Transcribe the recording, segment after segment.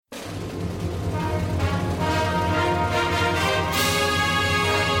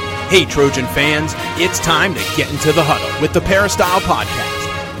Hey, Trojan fans, it's time to get into the huddle with the Peristyle Podcast.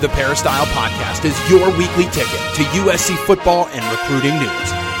 The Peristyle Podcast is your weekly ticket to USC football and recruiting news.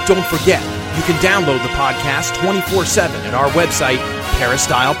 Don't forget, you can download the podcast 24/7 at our website,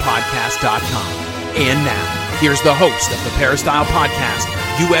 peristylepodcast.com. And now, here's the host of the Peristyle Podcast,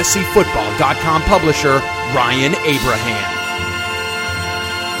 USCFootball.com publisher, Ryan Abraham.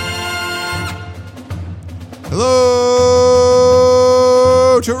 Hello,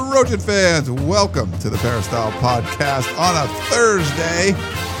 Trojan fans. Welcome to the Peristyle Podcast on a Thursday.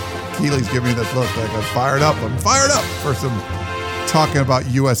 Keely's giving me this look like I'm fired up. I'm fired up for some talking about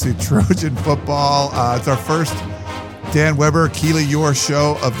USC Trojan football. It's our first Dan Weber, Keely, your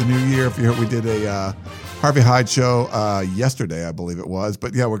show of the new year. If you heard, we did a Harvey Hyde show yesterday, I believe it was.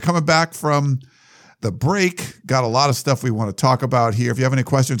 But yeah, we're coming back from the break. Got a lot of stuff we want to talk about here. If you have any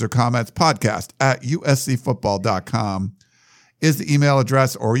questions or comments, podcast at uscfootball.com is the email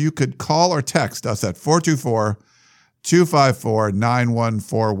address, or you could call or text us at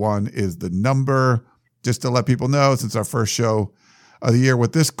 424-254-9141 is the number. Just to let people know, since our first show of the year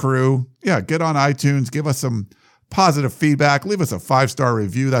with this crew, yeah, get on iTunes, give us some positive feedback, leave us a 5-star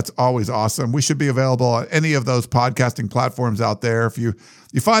review. That's always awesome. We should be available on any of those podcasting platforms out there. If you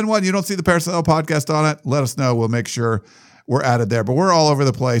find one, you don't see the Peristyle Podcast on it, let us know. We'll make sure we're added there. But we're all over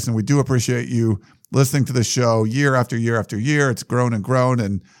the place, and we do appreciate you listening to the show year after year after year. It's grown and grown,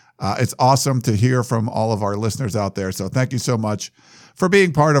 and it's awesome to hear from all of our listeners out there. So thank you so much for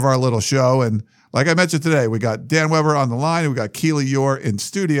being part of our little show. And like I mentioned today, we got Dan Weber on the line, and we got Keely Eure in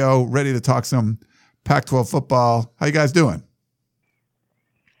studio, ready to talk some Pac-12 football. How you guys doing?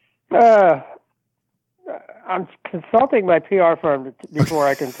 I'm consulting my PR firm before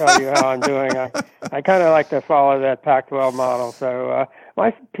I can tell you how I'm doing. I kind of like to follow that Pac-12 model. So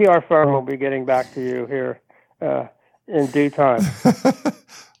my PR firm will be getting back to you here in due time.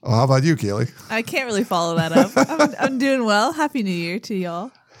 Well, how about you, Keely? I can't really follow that up. I'm doing well. Happy New Year to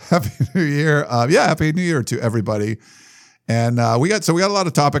y'all. Happy New Year. Happy New Year to everybody. And we got a lot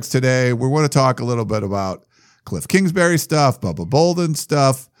of topics today. We want to talk a little bit about Cliff Kingsbury stuff, Bubba Bolden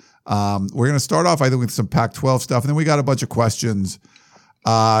stuff. We're going to start off, I think, with some Pac-12 stuff, and then we got a bunch of questions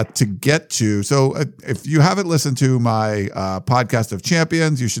to get to. So if you haven't listened to my podcast of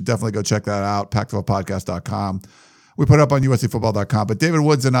champions, you should definitely go check that out, pac12podcast.com. We put it up on uscfootball.com. But David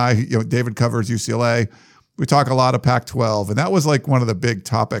Woods and I, David covers UCLA. We talk a lot of Pac-12, and that was like one of the big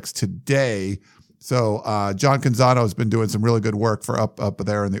topics today. So John Canzano has been doing some really good work for up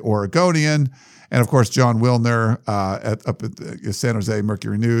there in the Oregonian. And, of course, John Wilner up at the San Jose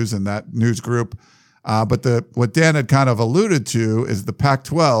Mercury News and that news group. But what Dan had kind of alluded to is the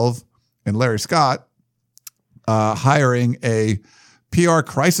Pac-12 and Larry Scott hiring a PR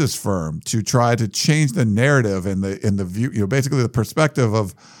crisis firm to try to change the narrative and the view, basically the perspective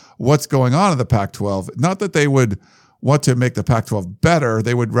of what's going on in the Pac-12. Not that they would want to make the Pac-12 better,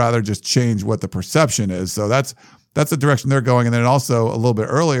 they would rather just change what the perception is. So that's the direction they're going. And then also a little bit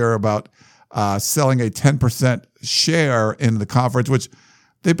earlier about selling a 10% share in the conference, which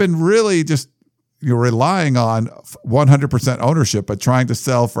they've been really just relying on 100% ownership, but trying to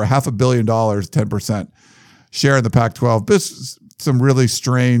sell for $500 million, 10% share in the Pac-12. This is some really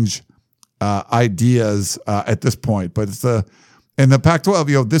strange ideas at this point. But in the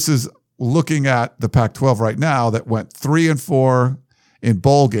Pac-12, this is looking at the Pac-12 right now that went 3-4 in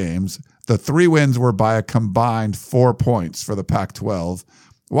bowl games. The 3 wins were by a combined 4 points for the Pac-12.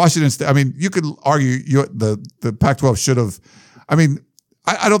 Washington State, you could argue the Pac-12 should have, I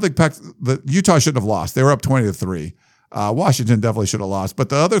don't think the Utah shouldn't have lost. They were up 20-3. Washington definitely should have lost. But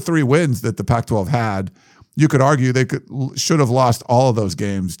the other 3 wins that the Pac-12 had, you could argue they should have lost all of those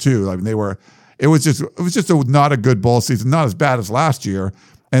games too. It was just not a good bowl season, not as bad as last year.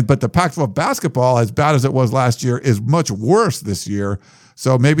 But the Pac-12 basketball, as bad as it was last year, is much worse this year.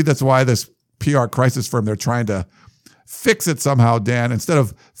 So maybe that's why this PR crisis firm, they're trying to fix it somehow, Dan. Instead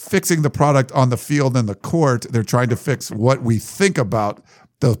of fixing the product on the field and the court, they're trying to fix what we think about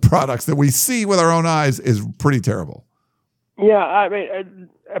the products that we see with our own eyes is pretty terrible. Yeah,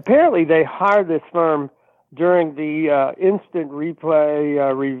 apparently they hired this firm during the instant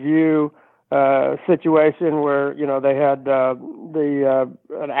replay review situation where they had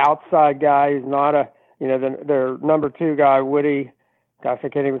an outside guy who's not their number 2 guy, Woody. Gosh, I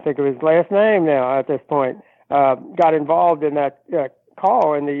can't even think of his last name now at this point. Got involved in that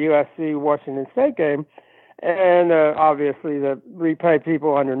call in the USC Washington State game, and obviously the replay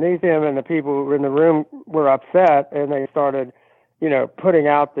people underneath him and the people who were in the room were upset, and they started, putting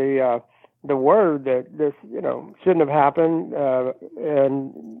out the word that this, shouldn't have happened,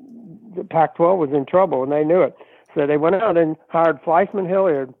 and the Pac-12 was in trouble, and they knew it. So they went out and hired Fleishman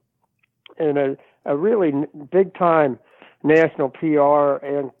Hilliard in a really big time national PR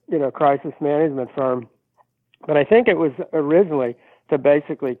and crisis management firm. But I think it was originally to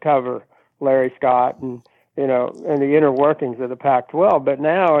basically cover Larry Scott and and the inner workings of the Pac-12. But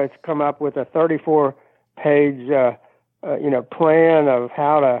now it's come up with a 34-page plan of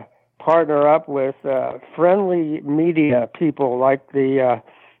how to partner up with friendly media people like the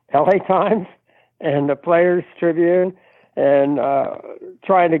LA Times and the Players Tribune, and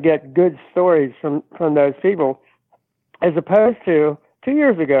trying to get good stories from those people, as opposed to 2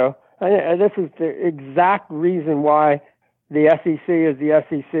 years ago. And this is the exact reason why the SEC is the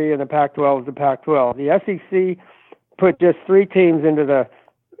SEC and the Pac-12 is the Pac-12. The SEC put just 3 teams into the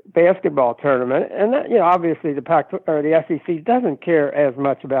basketball tournament, and that, obviously the SEC doesn't care as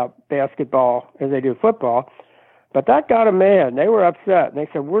much about basketball as they do football, but that got them mad. They were upset, and they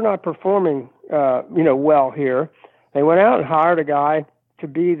said, "We're not performing, well here." They went out and hired a guy to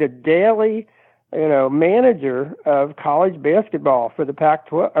be the daily, manager of college basketball for the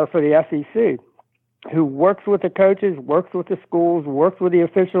Pac-12 or for the SEC, who works with the coaches, works with the schools, works with the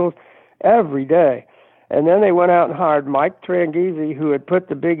officials every day. And then they went out and hired Mike Tranghese, who had put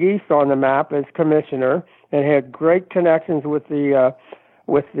the Big East on the map as commissioner and had great connections with the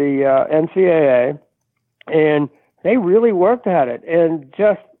NCAA, and they really worked at it. And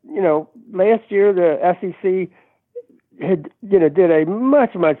just last year the SEC had did a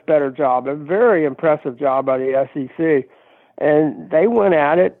much better job, a very impressive job by the SEC. And they went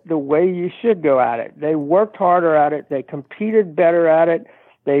at it the way you should go at it. They worked harder at it. They competed better at it.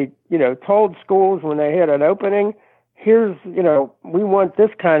 They, told schools when they had an opening, here's, we want this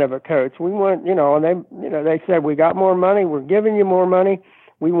kind of a coach. We want, and they said, we got more money. We're giving you more money.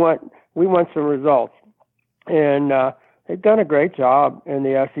 We want some results. And they've done a great job in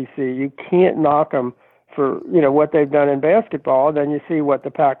the SEC. You can't knock them for, what they've done in basketball. Then you see what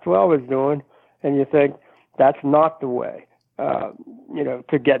the Pac-12 is doing, and you think that's not the way.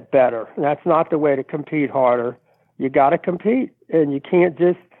 To get better. That's not the way to compete harder. You got to compete, and you can't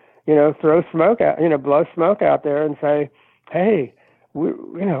just, throw smoke out, blow smoke out there and say, hey,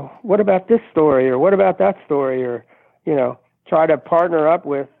 what about this story or what about that story, or, try to partner up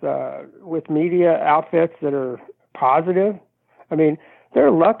with media outfits that are positive. I mean,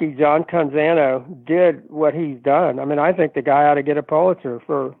 they're lucky John Canzano did what he's done. I mean, I think the guy ought to get a Pulitzer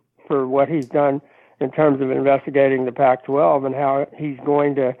for what he's done in terms of investigating the Pac-12 and how he's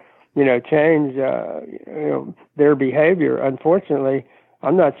going to, change, their behavior. Unfortunately,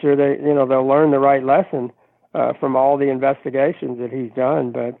 I'm not sure they'll learn the right lesson from all the investigations that he's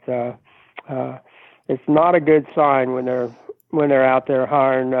done. But it's not a good sign when they're out there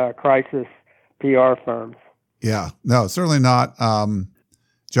hiring crisis PR firms. Yeah, no, certainly not.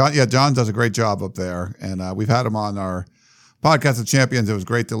 John does a great job up there, and we've had him on our Podcast of Champions. It was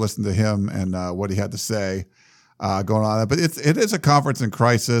great to listen to him and what he had to say going on. But it is a conference in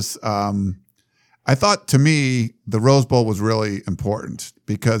crisis. I thought, to me, the Rose Bowl was really important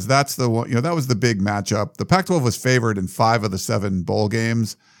because that's the one, that was the big matchup. The Pac-12 was favored in 5 of the 7 bowl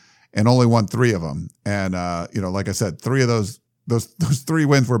games and only won 3 of them. And like I said, 3 of those 3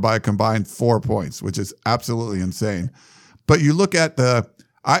 wins were by a combined 4 points, which is absolutely insane. But you look at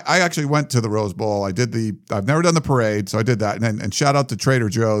I actually went to the Rose Bowl. I've never done the parade, so I did that. And shout out to Trader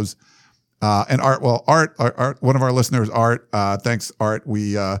Joe's and Art. Well, Art, one of our listeners, Art. Thanks, Art.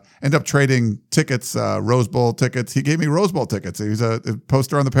 We end up trading tickets, Rose Bowl tickets. He gave me Rose Bowl tickets. He was a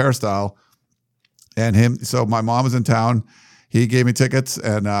poster on the Peristyle, and so my mom was in town. He gave me tickets,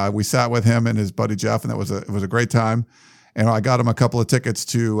 and we sat with him and his buddy Jeff, and it was a great time. And I got him a couple of tickets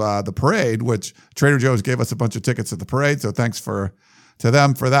to the parade, which Trader Joe's gave us a bunch of tickets at the parade. So thanks to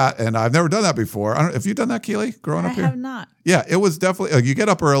them for that. And I've never done that before. Have you done that, Keely, growing up here? I have not. Yeah, it was definitely, you get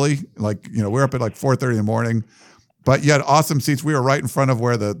up early, we're up at 4:30 in the morning, but you had awesome seats. We were right in front of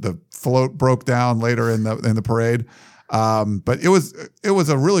where the float broke down later in the parade. But it was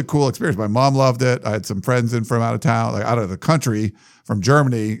a really cool experience. My mom loved it. I had some friends in from out of town, out of the country, from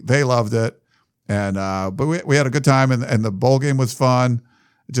Germany. They loved it. And but we had a good time, and the bowl game was fun.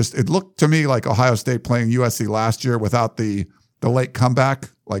 It looked to me like Ohio State playing USC last year without the late comeback.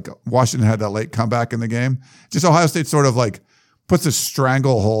 Like Washington had that late comeback in the game. Just Ohio State sort of puts a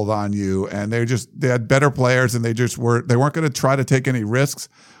stranglehold on you, and they had better players, and they weren't going to try to take any risks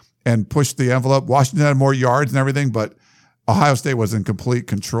and push the envelope. Washington had more yards and everything, but Ohio State was in complete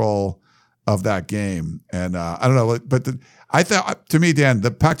control of that game. And I don't know, but I thought, to me, Dan,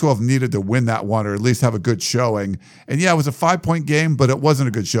 the Pac-12 needed to win that one or at least have a good showing. And yeah, it was a 5-point game, but it wasn't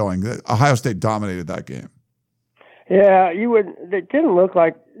a good showing. Ohio State dominated that game. Yeah, it didn't look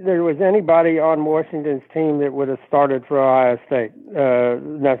like there was anybody on Washington's team that would have started for Ohio State.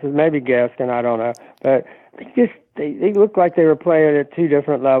 Maybe Gaskin, I don't know, but they looked like they were playing at two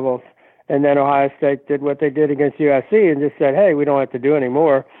different levels. And then Ohio State did what they did against USC and just said, "Hey, we don't have to do any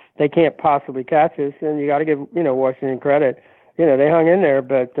more. They can't possibly catch us." And you got to give Washington credit. They hung in there,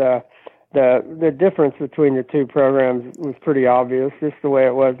 but the difference between the two programs was pretty obvious, just the way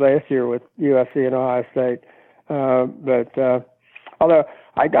it was last year with USC and Ohio State. Although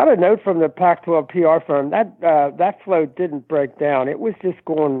I got a note from the Pac-12 PR firm that float didn't break down. It was just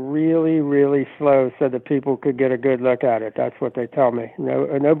going really, really slow so that people could get a good look at it. That's what they tell me.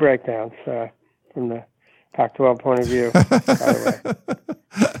 No breakdowns from the Pac-12 point of view. By the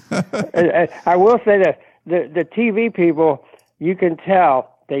way. I will say that the TV people, you can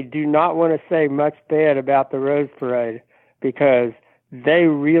tell they do not want to say much bad about the Rose Parade because they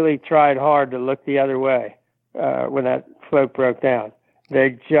really tried hard to look the other way when that float broke down.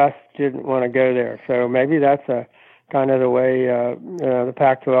 They just didn't want to go there. So maybe that's a kind of the way the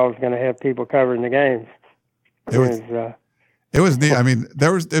Pac-12 is going to have people covering the games. It was neat. I mean,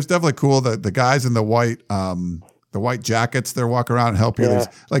 it's definitely cool that the guys in the white jackets, they're walking around and help you. There's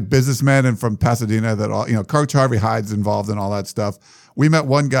like businessmen and from Pasadena that all, Coach Harvey Hyde's involved in all that stuff. We met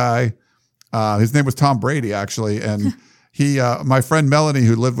one guy, his name was Tom Brady actually. And he, my friend Melanie,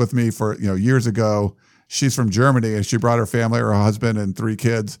 who lived with me for, years ago, she's from Germany and she brought her family, her husband and 3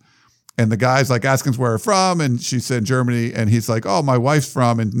 kids. And the guy's like asking us where we're from. And she said Germany. And he's like, "Oh, my wife's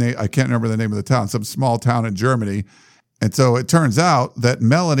from," and I can't remember the name of the town, some small town in Germany. And so it turns out that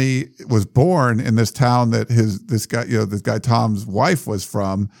Melanie was born in this town that this guy Tom's wife was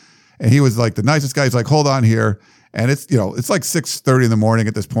from. And he was like the nicest guy. He's like, "Hold on here." And it's like 6:30 in the morning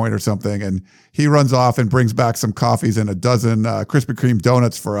at this point or something. And he runs off and brings back some coffees and a dozen Krispy Kreme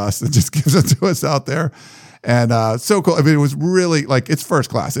donuts for us and just gives it to us out there. And so cool. I mean, it was really like, it's first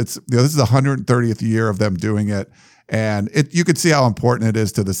class. It's, this is the 130th year of them doing it. And you could see how important it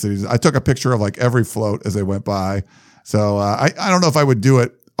is to the cities. I took a picture of like every float as they went by. So I don't know if I would do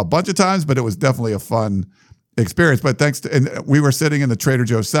it a bunch of times, but it was definitely a fun experience. But and we were sitting in the Trader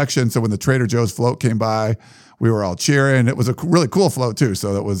Joe's section. So when the Trader Joe's float came by, we were all cheering. It was a really cool float too.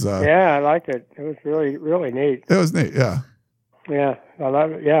 So that was, I liked it. It was really, really neat. It was neat. Yeah. Yeah. I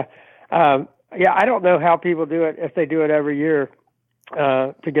love it. Yeah. I don't know how people do it, if they do it every year,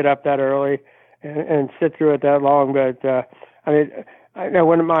 to get up that early and sit through it that long. But, I mean, I know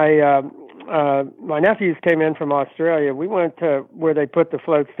when my nephews came in from Australia, we went to where they put the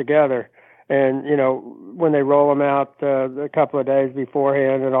floats together. And, when they roll them out a couple of days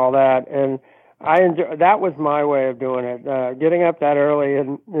beforehand and all that. And that was my way of doing it. Getting up that early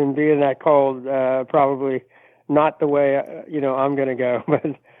and being that cold, probably not the way, I'm going to go.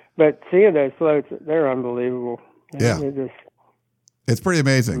 But seeing those floats, they're unbelievable. Yeah. It's pretty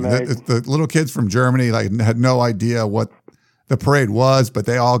amazing. The little kids from Germany had no idea what the parade was, but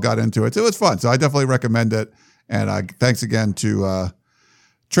they all got into it. So it was fun. So I definitely recommend it. And thanks again to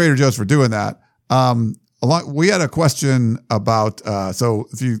Trader Joe's for doing that. We had a question about,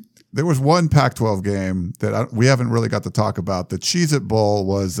 there was one Pac-12 game that we haven't really got to talk about. The Cheez-It Bowl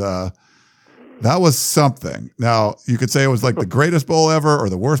was, that was something. Now, you could say it was like the greatest bowl ever or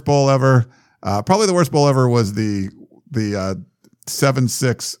the worst bowl ever. Probably the worst bowl ever was the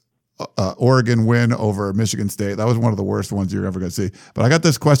 7-6 Oregon win over Michigan State. That was one of the worst ones you're ever going to see. But I got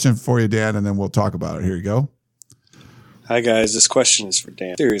this question for you, Dan, and then we'll talk about it. Here you go. Hi, guys. This question is for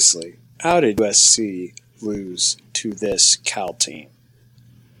Dan. Seriously, how did USC lose to this Cal team?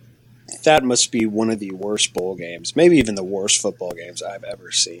 That must be one of the worst bowl games, maybe even the worst football games I've ever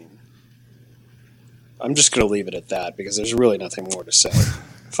seen. I'm just going to leave it at that because there's really nothing more to say.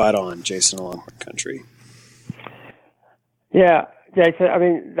 Fight on, Jason Longhorn Country. Yeah, Jason, I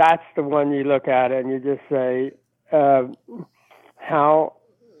mean, that's the one you look at and you just say, how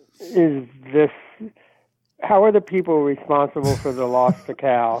are the people responsible for the loss to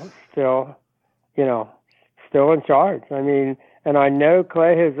Cal still in charge? I mean, and I know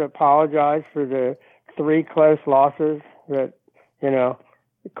Clay has apologized for the 3 close losses that,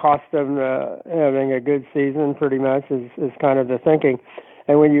 cost them having a good season pretty much is kind of the thinking.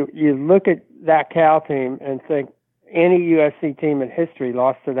 And when you look at that Cal team and think any USC team in history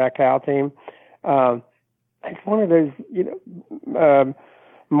lost to that Cal team, it's one of those,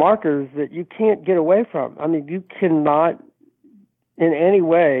 markers that you can't get away from. I mean, you cannot in any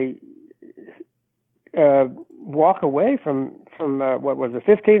way walk away from what was a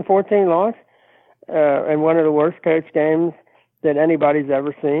 15-14 loss and one of the worst coach games that anybody's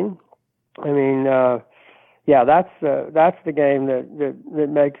ever seen. I mean, that's the game that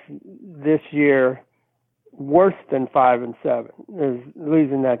makes this year worse than 5-7 is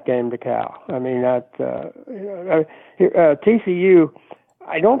losing that game to Cal. I mean, TCU,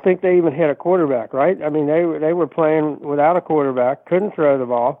 I don't think they even had a quarterback, right? I mean, they were playing without a quarterback, couldn't throw the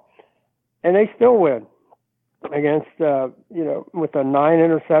ball, and they still win against, with a 9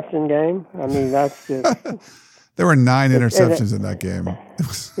 interception game. I mean, that's just. There were 9 interceptions in that game. It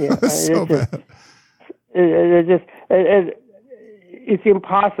was so bad. It's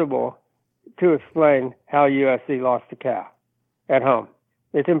impossible to explain how USC lost to Cal at home.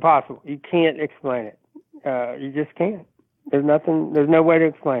 It's impossible. You can't explain it. You just can't. There's no way to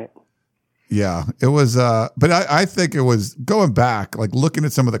explain it. Yeah, it was, but I think it was going back, like looking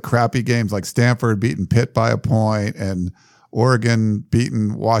at some of the crappy games, like Stanford beating Pitt by a point and Oregon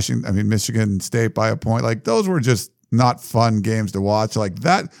beating Michigan State by a point. Like those were just not fun games to watch. Like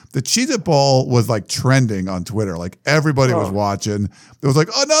that, the Cheez-It Bowl was like trending on Twitter. Like everybody was watching. There was like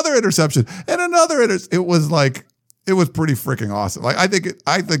another interception and another It was like, it was pretty freaking awesome. Like I think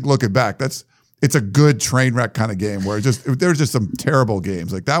looking back, it's a good train wreck kind of game where there's just some terrible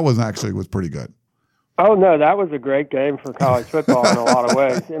games. Like that was pretty good. Oh no, that was a great game for college football in a lot of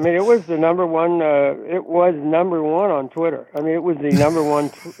ways. I mean, it was the number one. It was number one on Twitter. I mean, it was the number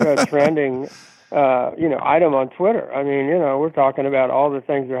one trending, item on Twitter. I mean, we're talking about all the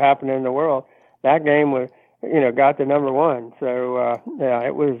things that are happening in the world. That game was, got the number one. So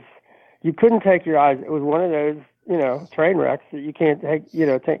it was. You couldn't take your eyes. It was one of those, train wrecks that you can't take.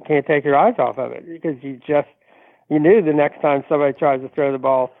 Can't take your eyes off of it because you knew the next time somebody tries to throw the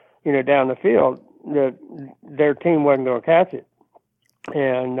ball, down the field, that their team wasn't going to catch it,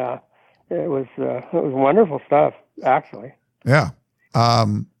 and it was wonderful stuff, actually. Yeah,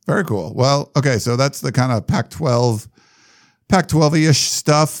 very cool. Well, okay, so that's the kind of Pac-12-ish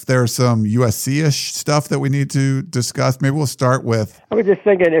stuff. There's some USC-ish stuff that we need to discuss. Maybe we'll start with. I was just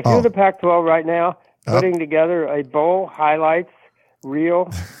thinking, if you're the Pac-12 right now, putting together a bowl highlights reel,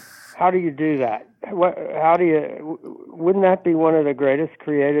 how do you do that? Wouldn't that be one of the greatest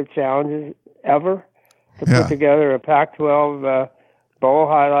creative challenges ever to put together a Pac-12 bowl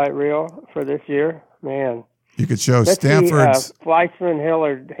highlight reel for this year? Man, you could show Stanford's. Fleischman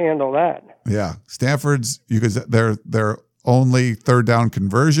Hillard handle that. Yeah, Stanford's. You could their only third down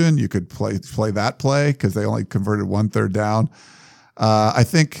conversion. You could play that play because they only converted 1 third down. I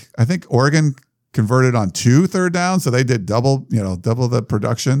think Oregon converted on 2 third downs, so they did double the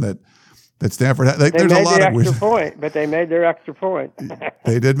production that Stanford had. They made the extra point, but they made their extra point.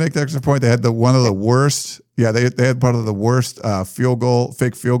 They did make the extra point. They had one of the worst. Yeah, they had part of the worst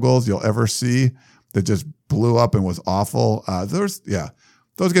fake field goals you'll ever see. That just blew up and was awful. Those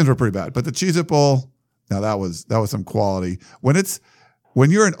games were pretty bad. But the Cheez-It Bowl, now that was some quality. When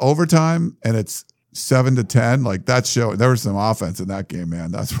you're in overtime and it's 7-10, like that's showing. There was some offense in that game,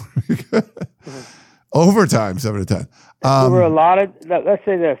 man. That's pretty good. Overtime, 7-10. There were a lot of. Let's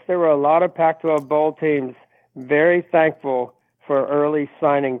say this: there were a lot of Pac-12 bowl teams very thankful for early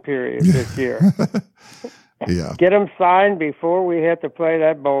signing period this year. Yeah, get them signed before we had to play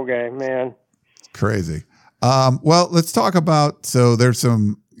that bowl game, man. Crazy. Well, let's talk about. So there's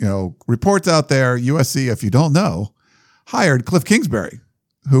some reports out there. USC, if you don't know, hired Cliff Kingsbury,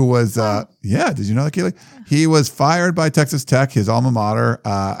 who was did you know that, Keely? He was fired by Texas Tech, his alma mater,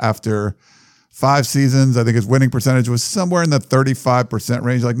 after 5 seasons. I think his winning percentage was somewhere in the 35%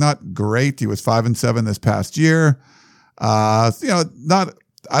 range, like not great. He was 5-7 this past year. I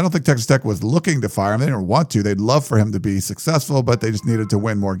don't think Texas Tech was looking to fire him. They didn't want to. They'd love for him to be successful, but they just needed to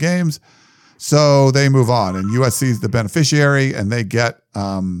win more games. So they move on, and USC is the beneficiary, and they get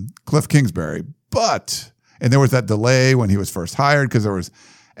Cliff Kingsbury. And there was that delay when he was first hired because there was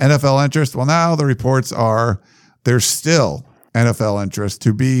NFL interest. Well, now the reports are there's still NFL interest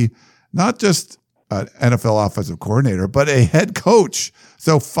to be not just an NFL offensive coordinator, but a head coach.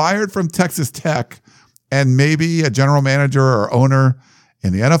 So fired from Texas Tech, and maybe a general manager or owner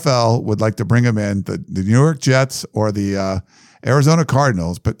in the NFL would like to bring him in. The New York Jets or the Arizona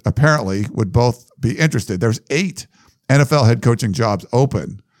Cardinals, but apparently would both be interested. There's 8 NFL head coaching jobs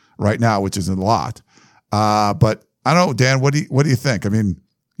open right now, which is a lot. But I don't know, Dan, what do you think? I mean,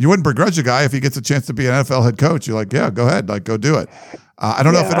 you wouldn't begrudge a guy if he gets a chance to be an NFL head coach. You're like, yeah, go ahead, go do it. I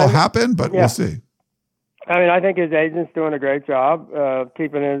don't know if it'll happen, but we'll see. I mean, I think his agent's doing a great job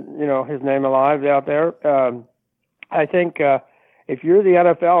keeping his name alive out there. I think if you're the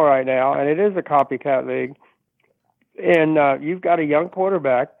NFL right now, and it is a copycat league, and you've got a young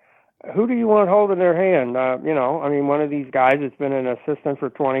quarterback, who do you want holding their hand? One of these guys that's been an assistant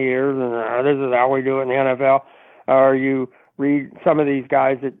for 20 years, and this is how we do it in the NFL. Or you read some of these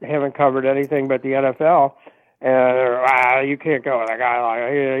guys that haven't covered anything but the NFL, and you can't go with a guy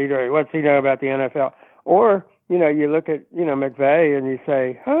like, what's he know about the NFL? Or, you look at, McVay and you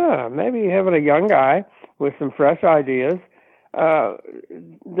say, maybe having a young guy with some fresh ideas.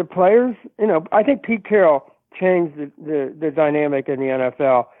 The players, I think Pete Carroll changed the dynamic in the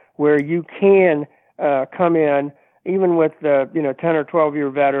NFL where you can come in even with the 10 or 12 year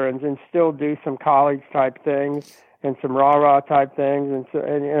veterans and still do some college type things and some rah-rah type things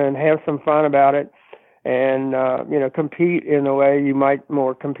and have some fun about it and compete in the way you might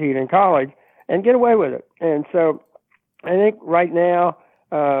more compete in college and get away with it. And so I think right now,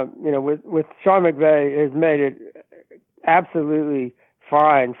 with Sean McVay has made it absolutely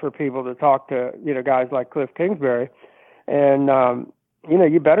fine for people to talk to, guys like Cliff Kingsbury. And,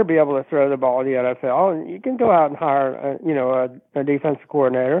 you better be able to throw the ball in the NFL, and you can go out and hire, a defensive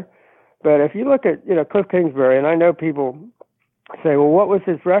coordinator. But if you look at, Cliff Kingsbury, and I know people say, well, what was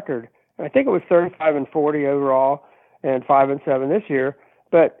his record? I think it was 35-40 overall and 5-7 this year.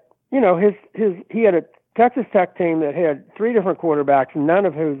 But, he had a Texas Tech team that had 3 different quarterbacks, none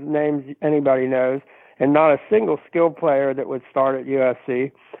of whose names anybody knows, and not a single skilled player that would start at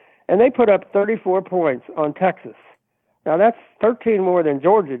USC. And they put up 34 points on Texas. Now, that's 13 more than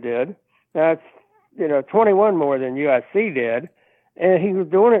Georgia did. That's, 21 more than USC did. And he was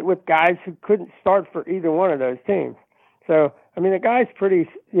doing it with guys who couldn't start for either one of those teams. So, the guy's pretty,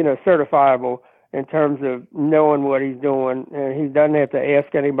 certifiable in terms of knowing what he's doing. And he doesn't have to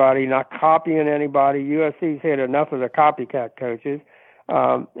ask anybody, not copying anybody. USC's had enough of the copycat coaches.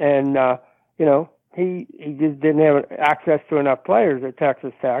 He just didn't have access to enough players at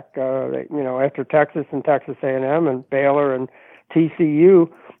Texas Tech. After Texas and Texas A&M and Baylor and TCU,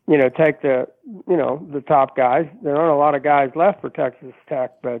 take the top guys. There aren't a lot of guys left for Texas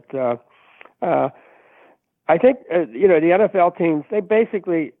Tech, but I think the NFL teams,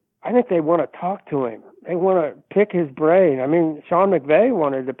 I think they want to talk to him. They want to pick his brain. Sean McVay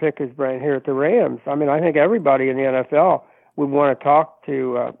wanted to pick his brain here at the Rams. I think everybody in the NFL would want to talk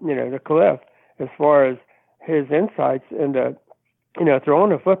to to Cliff as far as his insights into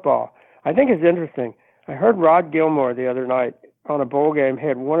throwing the football. I think it's interesting. I heard Rod Gilmore the other night on a bowl game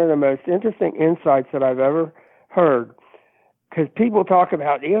had one of the most interesting insights that I've ever heard. Because people talk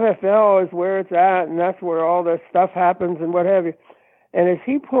about the NFL is where it's at, and that's where all this stuff happens and what have you. And as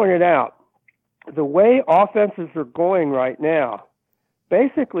he pointed out, the way offenses are going right now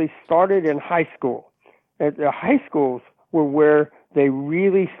basically started in high school. The high schools were where they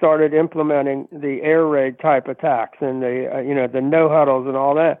really started implementing the air raid type attacks and the no huddles and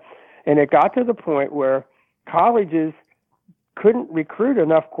all that. And it got to the point where colleges couldn't recruit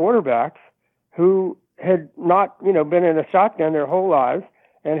enough quarterbacks who had not, been in a shotgun their whole lives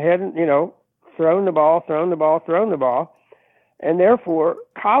and hadn't, thrown the ball. And therefore,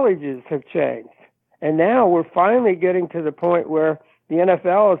 colleges have changed. And now we're finally getting to the point where the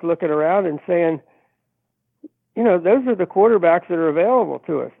NFL is looking around and saying, those are the quarterbacks that are available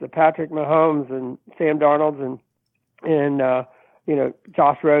to us, the Patrick Mahomes and Sam Darnolds and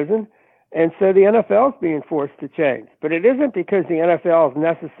Josh Rosen. And so the NFL is being forced to change. But it isn't because the NFL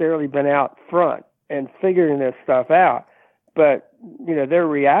has necessarily been out front and figuring this stuff out. But, they're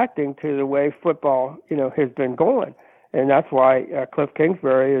reacting to the way football, has been going. And that's why Cliff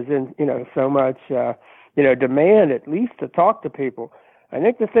Kingsbury is in, so much, demand at least to talk to people. I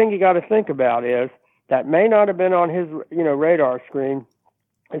think the thing you got to think about is that may not have been on his, radar screen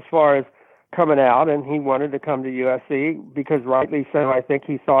as far as coming out, and he wanted to come to USC because rightly so. I think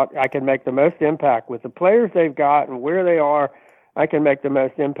he thought I can make the most impact with the players they've got and where they are. I can make the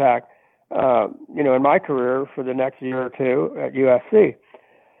most impact, in my career for the next year or two at USC.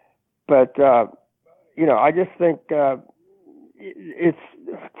 But, I just think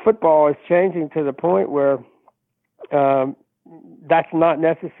football is changing to the point where that's not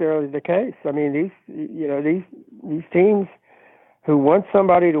necessarily the case. These teams who want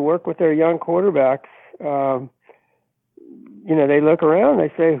somebody to work with their young quarterbacks, they look around,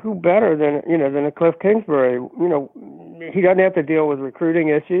 they say, who better than a Cliff Kingsbury? He doesn't have to deal with recruiting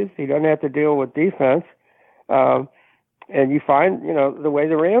issues. He doesn't have to deal with defense. And you find, the way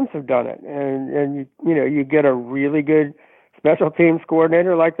the Rams have done it, and you get a really good special teams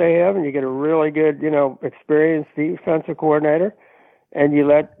coordinator like they have, and you get a really good, experienced defensive coordinator, and you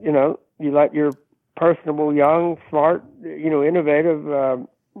let your personable, young, smart, innovative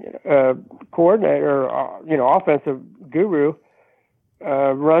coordinator, offensive guru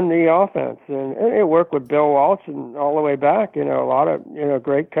run the offense, and it worked with Bill Walsh and all the way back. A lot of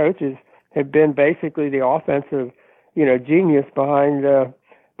great coaches have been basically the offensive genius behind the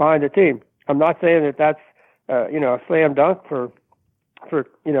team. I'm not saying that that's a slam dunk for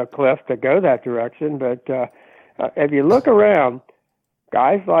Cliff to go that direction, but if you look around,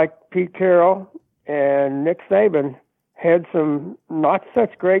 guys like Pete Carroll and Nick Saban had some not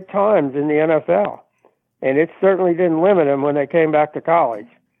such great times in the NFL, and it certainly didn't limit him when they came back to college.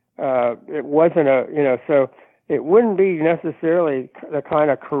 It wasn't so it wouldn't be necessarily the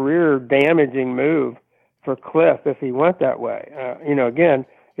kind of career damaging move for Cliff if he went that way. Again,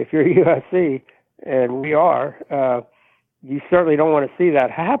 if you're USC, and we are, you certainly don't want to see that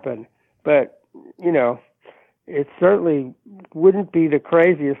happen. But, it certainly wouldn't be the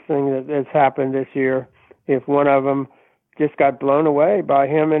craziest thing that has happened this year if one of them just got blown away by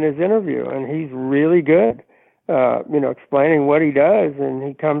him in his interview. And he's really good, explaining what he does, and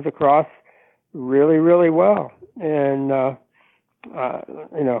he comes across really, really well. And, I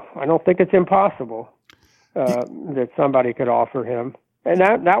don't think it's impossible that somebody could offer him. And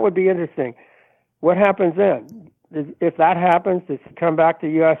that would be interesting. What happens then? If that happens, does he come back to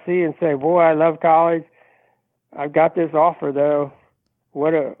USC and say, boy, I love college. I've got this offer, though.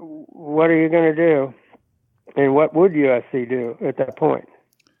 What are you going to do? And what would USC do at that point?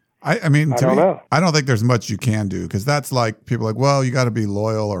 I don't know. I don't think there's much you can do, because that's like people are like, well, you got to be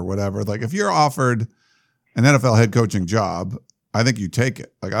loyal or whatever. Like if you're offered an NFL head coaching job, I think you take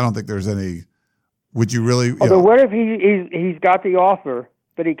it. Like I don't think there's any. Would you really? Although, what if he's got the offer,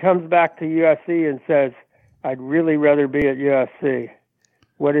 but he comes back to USC and says, I'd really rather be at USC.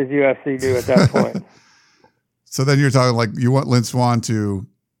 What does USC do at that point? So then you're talking like you want Lynn Swann to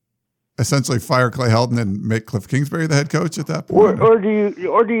essentially fire Clay Helton and make Cliff Kingsbury the head coach at that point? Or do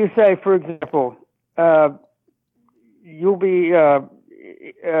you say, for example, you'll be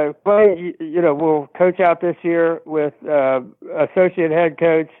Clay, will coach out this year with associate head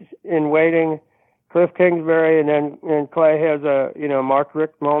coach in waiting, Cliff Kingsbury, and then Clay has a Mark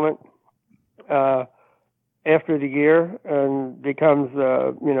Richt moment after the year and becomes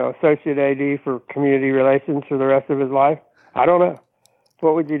associate AD for community relations for the rest of his life. I don't know.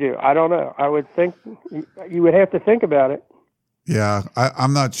 What would you do? I don't know. I would think you would have to think about it. Yeah,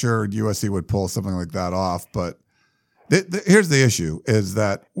 I'm not sure USC would pull something like that off. But here's the issue: is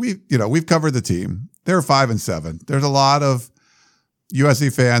that we've covered the team. They're 5-7. There's a lot of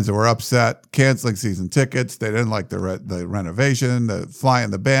USC fans that were upset canceling season tickets. They didn't like the renovation, the flying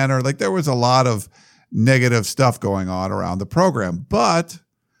the banner. Like there was a lot of negative stuff going on around the program. But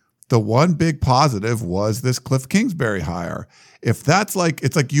the one big positive was this Cliff Kingsbury hire. If that's like,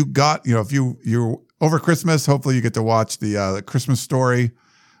 it's like you got, if you're over Christmas, hopefully you get to watch the Christmas Story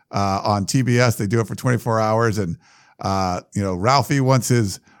on TBS. They do it for 24 hours. And, Ralphie wants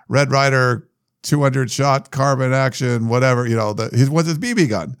his Red Ryder 200 shot carbine action, whatever, he wants his BB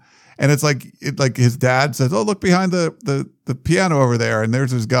gun. And it's like his dad says, oh, look behind the piano over there. And there's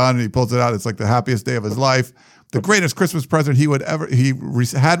his gun. And he pulls it out. It's like the happiest day of his life. The greatest Christmas present he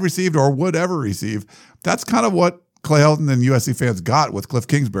had received or would ever receive. That's kind of what Clay Helton and USC fans got with Cliff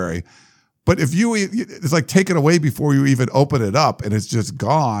Kingsbury. But if it's like taken away before you even open it up and it's just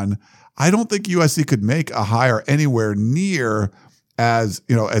gone, I don't think USC could make a hire anywhere near as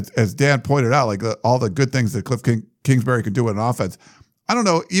Dan pointed out, like all the good things that Cliff Kingsbury could do in an offense. I don't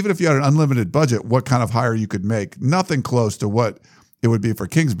know, even if you had an unlimited budget, what kind of hire you could make. Nothing close to what it would be for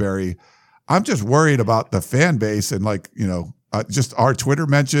Kingsbury. I'm just worried about the fan base and just our Twitter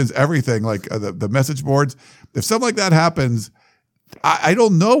mentions, everything, like the message boards. If something like that happens, I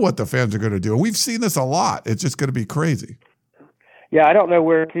don't know what the fans are going to do. We've seen this a lot. It's just going to be crazy. Yeah, I don't know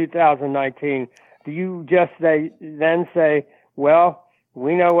where 2019. Do you just say, well,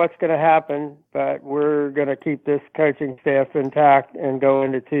 we know what's going to happen, but we're going to keep this coaching staff intact and go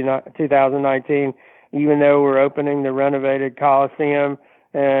into 2019, even though we're opening the renovated Coliseum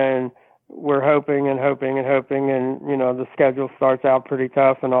and we're hoping, and the schedule starts out pretty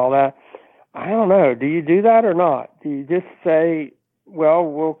tough and all that. I don't know. Do you do that or not? Do you just say, well,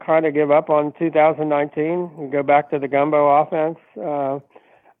 we'll kind of give up on 2019 and go back to the gumbo offense? I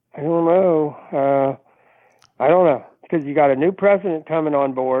don't know. Because you got a new president coming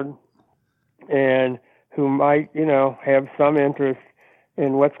on board and who might, have some interest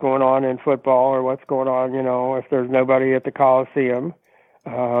in what's going on in football or what's going on, if there's nobody at the Coliseum.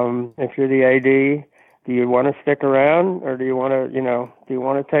 If you're the AD, do you want to stick around or do you want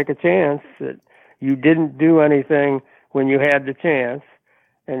to take a chance that you didn't do anything when you had the chance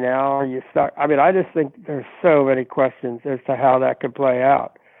and now you stuck? I mean, I just think there's so many questions as to how that could play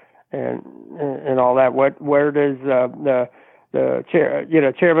out and all that. Where does the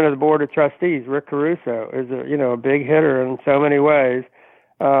chairman of the board of trustees, Rick Caruso, is a big hitter in so many ways.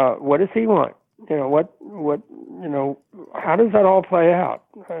 What does he want? How does that all play out?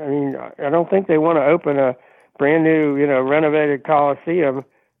 I mean, I don't think they want to open a brand new, renovated Coliseum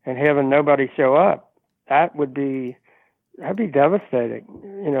and having nobody show up. That would be that'd be devastating.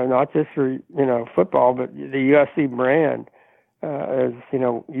 Not just for football, but the USC brand. As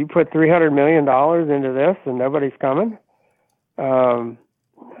you put $300 million into this and nobody's coming.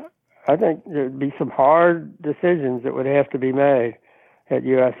 I think there'd be some hard decisions that would have to be made at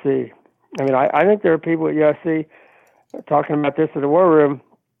USC. I mean, I think there are people at USC talking about this in the war room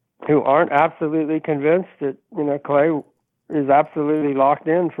who aren't absolutely convinced that, Clay is absolutely locked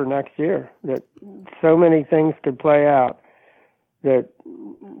in for next year, that so many things could play out that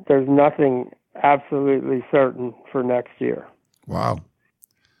there's nothing absolutely certain for next year. Wow.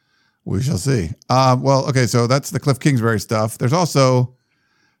 We shall see. Okay, so that's the Cliff Kingsbury stuff. There's also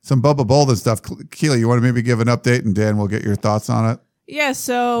some Bubba Bolden stuff. Keely, you want to maybe give an update, and Dan will get your thoughts on it? Yeah,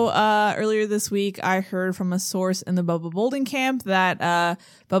 so earlier this week, I heard from a source in the Bubba Bolden camp that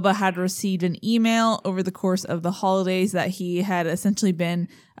Bubba had received an email over the course of the holidays that he had essentially been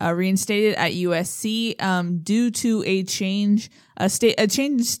reinstated at USC due to a change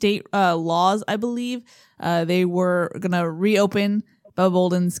in state laws, I believe. They were going to reopen Bubba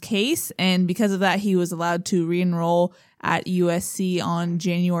Bolden's case, and because of that, he was allowed to re-enroll at USC on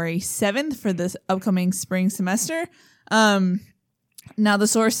January 7th for this upcoming spring semester. Now, the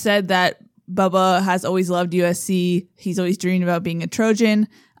source said that Bubba has always loved USC. He's always dreamed about being a Trojan.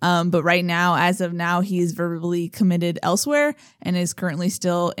 But right now, as of now, he is verbally committed elsewhere and is currently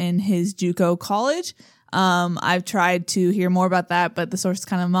still in his JUCO college. I've tried to hear more about that, but the source is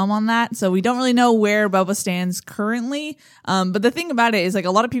kind of mum on that. So we don't really know where Bubba stands currently. But the thing about it is, like,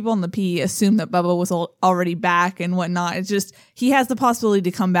 a lot of people on the P assume that Bubba was already back and whatnot. It's just, he has the possibility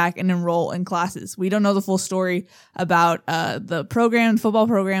to come back and enroll in classes. We don't know the full story about, the program, football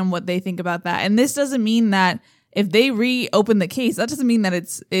program, what they think about that. And this doesn't mean that if they reopen the case, that doesn't mean that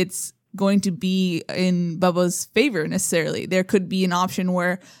it's going to be in Bubba's favor necessarily. There could be an option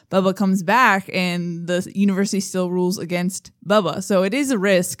where Bubba comes back and the university still rules against Bubba. So it is a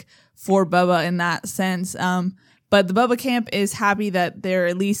risk for Bubba in that sense. But the Bubba camp is happy that they're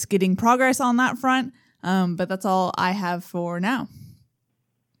at least getting progress on that front. But that's all I have for now.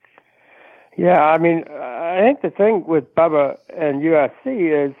 Yeah, I mean, I think the thing with Bubba and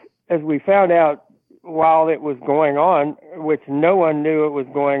USC is, as we found out while it was going on, which no one knew it was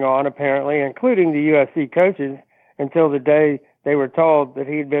going on apparently, including the USC coaches, until the day they were told that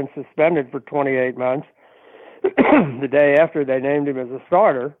he'd been suspended for 28 months, the day after they named him as a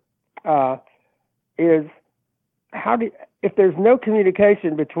starter, is if there's no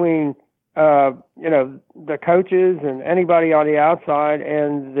communication between the coaches and anybody on the outside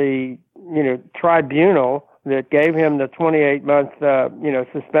and the tribunal that gave him the 28-month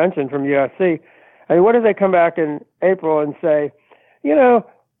suspension from USC. I mean, what if they come back in April and say, we're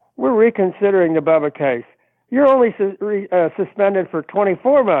reconsidering the Bubba case. You're only suspended for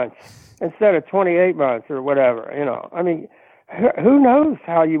 24 months instead of 28 months or whatever. I mean, who knows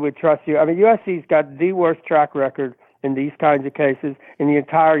how you would trust you? I mean, USC's got the worst track record in these kinds of cases in the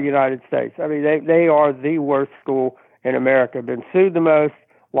entire United States. I mean, they are the worst school in America. Been sued the most,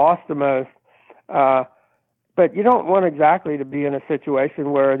 lost the most. But you don't want exactly to be in a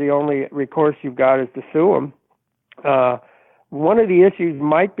situation where the only recourse you've got is to sue them. One of the issues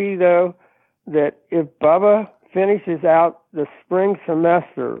might be, though, that if Bubba finishes out the spring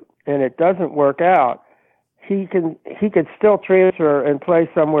semester and it doesn't work out, he could still transfer and play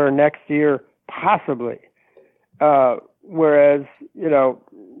somewhere next year, possibly. Whereas,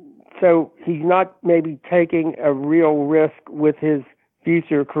 so he's not maybe taking a real risk with his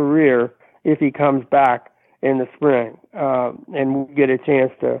future career if he comes back in the spring, and we get a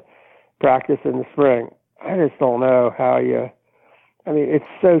chance to practice in the spring. I just don't know how it's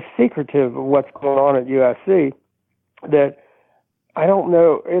so secretive of what's going on at USC that I don't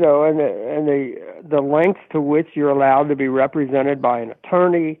know, and the lengths to which you're allowed to be represented by an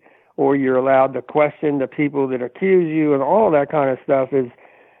attorney, or you're allowed to question the people that accuse you, and all that kind of stuff is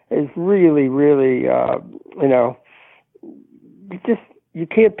really, really, you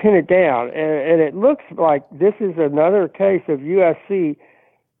can't pin it down. And it looks like this is another case of USC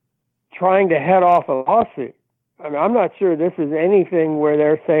trying to head off a lawsuit. I mean, I'm not sure this is anything where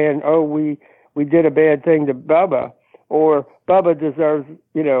they're saying, oh, we did a bad thing to Bubba, or Bubba deserves,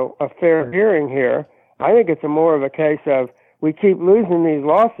 a fair hearing here. I think it's more of a case of we keep losing these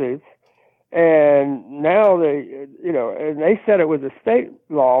lawsuits, and now and they said it was a state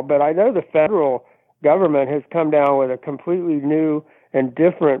law, but I know the federal government has come down with a completely new and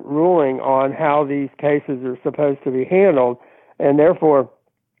different ruling on how these cases are supposed to be handled, and therefore,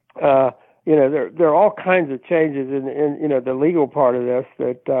 there are all kinds of changes in the legal part of this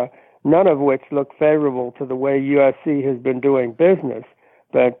that none of which look favorable to the way USC has been doing business.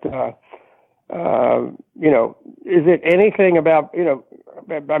 But is it anything about,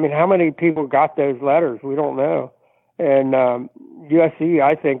 I mean, how many people got those letters? We don't know. And USC,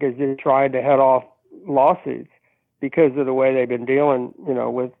 I think, is just trying to head off lawsuits because of the way they've been dealing,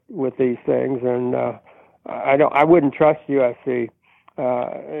 with these things. And I wouldn't trust USC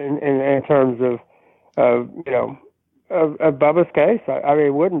in terms of Bubba's case. I mean,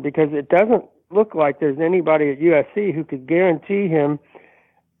 it wouldn't, because it doesn't look like there's anybody at USC who could guarantee him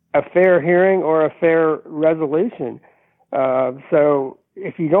a fair hearing or a fair resolution. So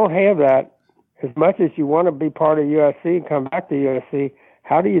if you don't have that, as much as you want to be part of USC and come back to USC,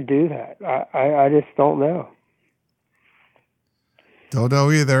 how do you do that? I just don't know. Don't know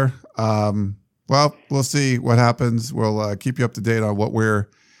either. Well, we'll see what happens. We'll keep you up to date on what we're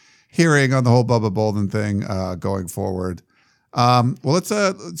hearing on the whole Bubba Bolden thing going forward. Well, let's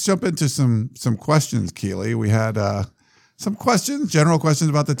jump into some questions, Keely. We had some questions, general questions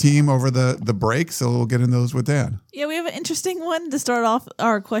about the team over the break, so we'll get in those with Dan. Yeah, we have an interesting one to start off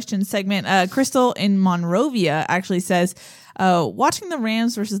our question segment. Crystal in Monrovia actually says, watching the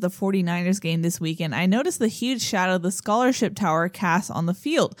Rams versus the 49ers game this weekend, I noticed the huge shadow the scholarship tower casts on the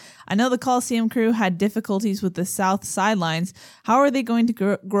field. I know the Coliseum crew had difficulties with the south sidelines. How are they going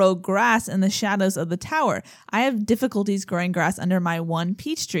to grow grass in the shadows of the tower? I have difficulties growing grass under my one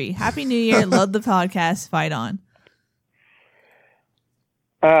peach tree. Happy New Year. Love the podcast. Fight on.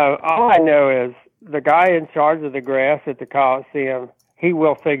 All I know is the guy in charge of the grass at the Coliseum, he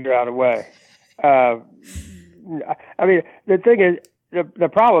will figure out a way. I mean, the thing is, the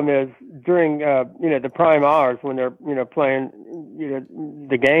problem is during, the prime hours when they're, playing,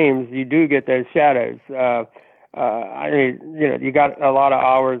 the games, you do get those shadows. I mean, you got a lot of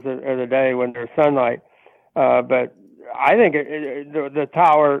hours of the day when there's sunlight. But I think the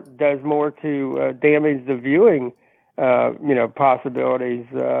tower does more to damage the viewing possibilities,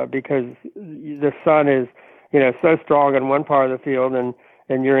 because the sun is, so strong in one part of the field and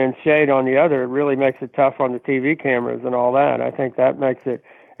you're in shade on the other. It really makes it tough on the TV cameras and all that. I think that makes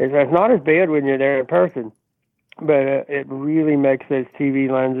it's not as bad when you're there in person, but it really makes those TV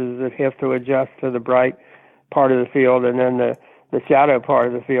lenses that have to adjust to the bright part of the field and then the shadow part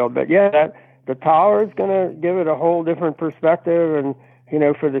of the field. But yeah, the tower is going to give it a whole different perspective, and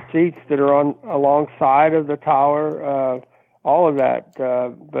for the seats that are alongside of the tower, all of that.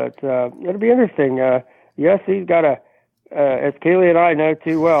 But it'll be interesting. USC's got as Keely and I know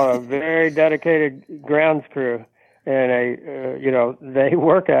too well, a very dedicated grounds crew, and they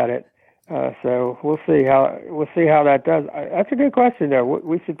work at it. So we'll see how that does. That's a good question, though.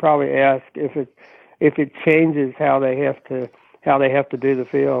 We should probably ask if it changes how they have to do the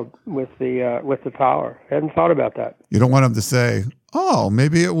field with the tower. I hadn't thought about that. You don't want them to say, "Oh,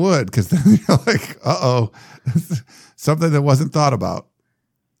 maybe it would," because then you're like, "Uh-oh, something that wasn't thought about."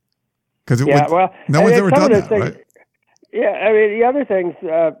 Because no one's ever done that, right? Yeah, I mean, the other things,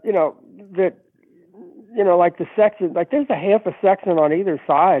 like the section, like there's a half a section on either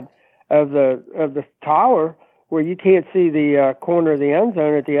side of the tower where you can't see the corner of the end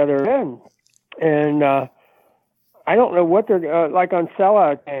zone at the other end, and I don't know what they're like on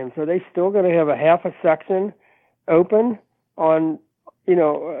sellout games. Are they still going to have a half a section open on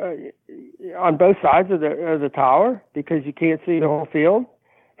on both sides of the tower because you can't see the whole field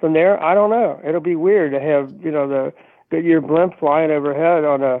from there? I don't know. It'll be weird to have the Goodyear blimp flying overhead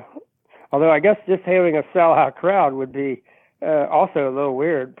although I guess just having a sellout crowd would be also a little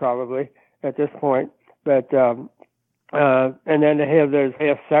weird probably at this point. But and then to have those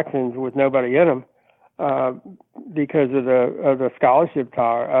half sections with nobody in them because of the scholarship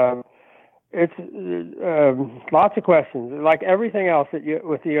tower. It's lots of questions. Like everything else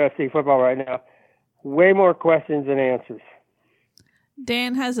with the USC football right now, way more questions than answers.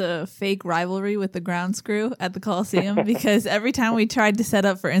 Dan has a fake rivalry with the grounds crew at the Coliseum because every time we tried to set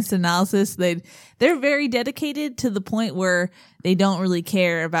up for instant analysis, they're very dedicated to the point where they don't really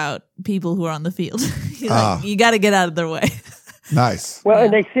care about people who are on the field. You got to get out of their way. Nice. Well,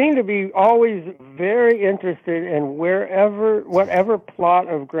 and they seem to be always very interested in whatever plot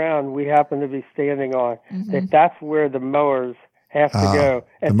of ground we happen to be standing on, that's where the mowers have to go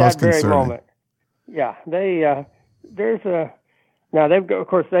at that very moment. Yeah, now they've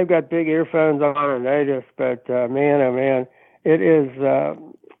got big earphones on, and but man, oh man, it is,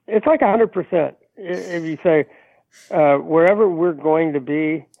 it's like 100%. If you say, wherever we're going to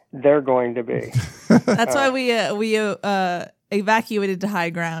be, they're going to be. That's why we evacuated to high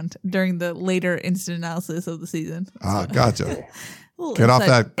ground during the later instant analysis of the season. Gotcha. Get off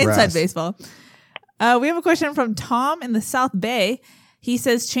that grass. Inside baseball. We have a question from Tom in the South Bay. He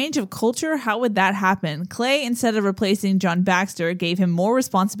says, change of culture? How would that happen? Clay, instead of replacing John Baxter, gave him more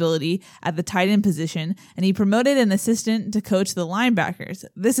responsibility at the tight end position, and he promoted an assistant to coach the linebackers.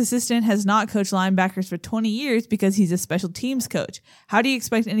 This assistant has not coached linebackers for 20 years because he's a special teams coach. How do you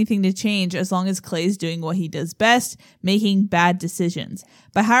expect anything to change as long as Clay's doing what he does best, making bad decisions?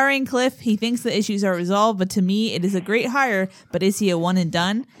 By hiring Cliff, he thinks the issues are resolved, but to me, it is a great hire, but is he a one and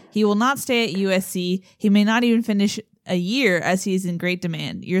done? He will not stay at USC. He may not even finish a year as he is in great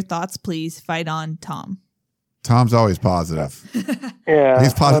demand. Your thoughts, please. Fight on, Tom. Tom's always positive. Yeah,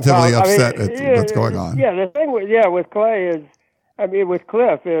 He's positively upset at what's going on. Yeah, the thing with Clay is, with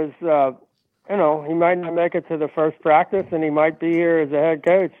Cliff is, he might not make it to the first practice, and he might be here as a head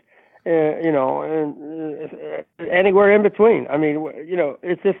coach, and anywhere in between.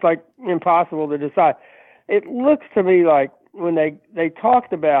 It's just like impossible to decide. It looks to me like when they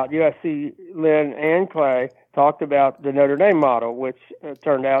talked about USC, Lynn and Clay talked about the Notre Dame model, which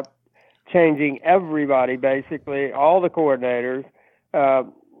turned out changing everybody, basically, all the coordinators,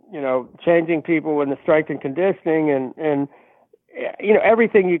 changing people in the strength and conditioning and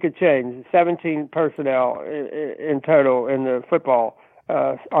everything you could change, 17 personnel in total in the football,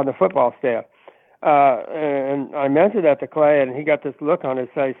 on the football staff. And I mentioned that to Clay, and he got this look on his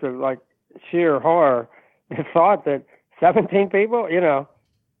face of like sheer horror. He thought that 17 people,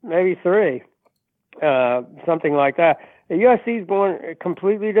 maybe 3. Something like that. The USC is going a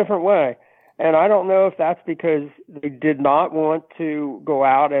completely different way. And I don't know if that's because they did not want to go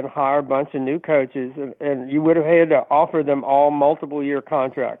out and hire a bunch of new coaches, and you would have had to offer them all multiple-year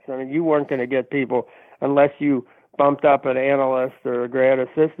contracts. You weren't going to get people unless you bumped up an analyst or a grad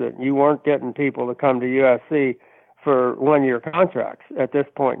assistant. You weren't getting people to come to USC for one-year contracts at this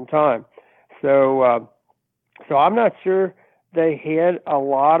point in time. So I'm not sure they had a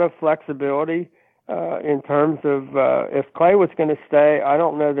lot of flexibility in terms of if Clay was going to stay. I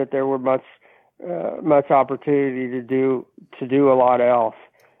don't know that there were much opportunity to do a lot else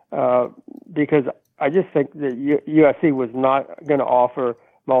because I just think that USC was not going to offer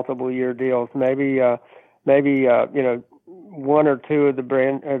multiple year deals. Maybe one or two of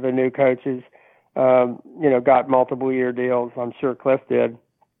the new coaches got multiple year deals. I'm sure Cliff did,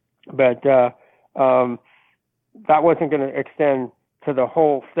 but that wasn't going to extend to the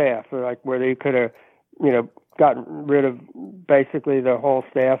whole staff, like where they could have, gotten rid of basically the whole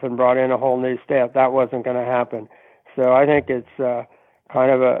staff and brought in a whole new staff. That wasn't going to happen. So I think it's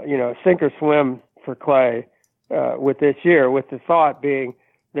kind of a, sink or swim for Clay with this year, with the thought being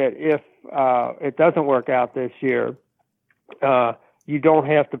that if it doesn't work out this year, you don't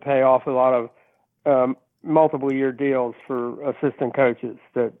have to pay off a lot of multiple year deals for assistant coaches,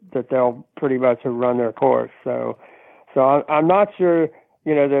 that they'll pretty much have run their course. So I'm not sure,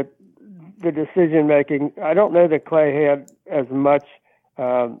 that the decision making, I don't know that Clay had as much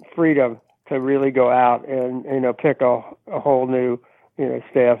freedom to really go out and, pick a whole new,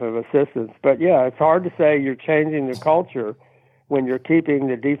 staff of assistants. But yeah, it's hard to say you're changing the culture when you're keeping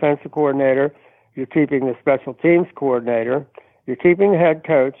the defensive coordinator, you're keeping the special teams coordinator, you're keeping the head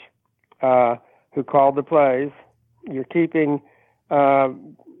coach who called the plays, you're keeping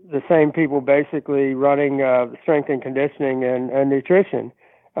the same people basically running strength and conditioning and nutrition.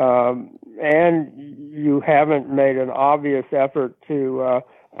 And you haven't made an obvious effort to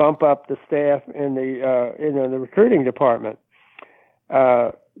bump up the staff in the recruiting department.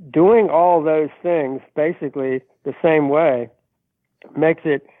 Doing all those things basically the same way makes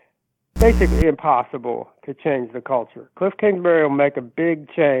it basically impossible to change the culture. Cliff Kingsbury will make a big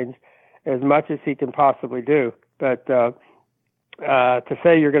change as much as he can possibly do, but to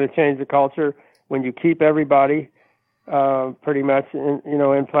say you're going to change the culture when you keep everybody pretty much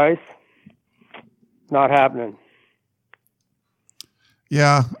in place, not happening.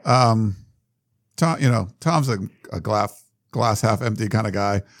 Yeah, Tom. Tom's a glass half empty kind of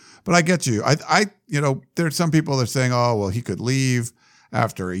guy, but I get you. I there's some people that are saying, oh well, he could leave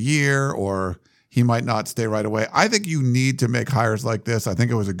after a year, or he might not stay right away. I think you need to make hires like this. I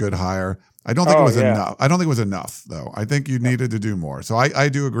think it was a good hire. I don't think it was enough. I don't think it was enough, though. I think you needed to do more. So I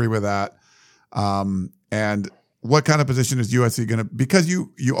do agree with that. And what kind of position is USC going to, because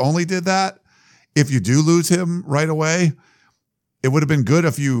you only did that, if you do lose him right away, it would have been good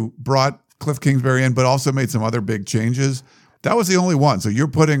if you brought Cliff Kingsbury in, but also made some other big changes. That was the only one. So you're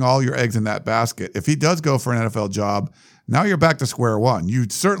putting all your eggs in that basket. If he does go for an NFL job, now you're back to square one. You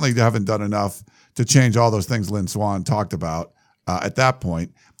certainly haven't done enough to change all those things Lynn Swann talked about at that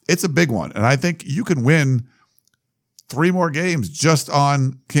point. It's a big one. And I think you can win 3 more games just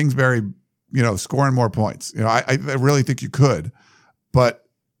on Kingsbury, scoring more points. I really think you could, but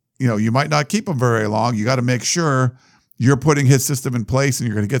you might not keep him very long. You got to make sure you're putting his system in place and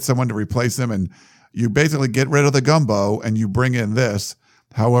you're going to get someone to replace him, and you basically get rid of the gumbo and you bring in this,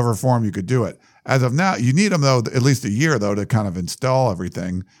 however form you could do it. As of now, you need him, though, at least a year, though, to kind of install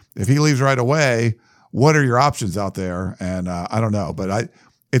everything. If he leaves right away, what are your options out there? And I don't know, but I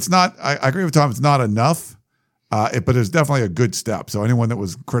agree with Tom. It's not enough, but it's definitely a good step. So anyone that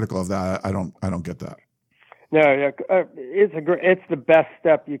was critical of that, I don't get that. No, it's the best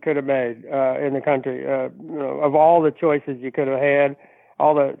step you could have made in the country. Of all the choices you could have had,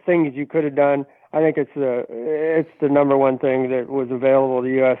 all the things you could have done, I think it's the number one thing that was available to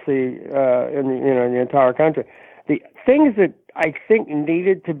USC in the entire country. The things that I think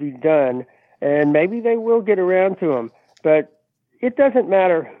needed to be done, and maybe they will get around to them, but it doesn't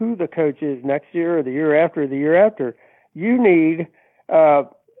matter who the coach is next year or the year after or the year after. You need a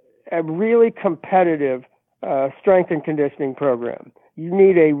really competitive strength and conditioning program. You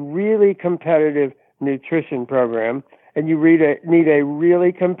need a really competitive nutrition program, and you need a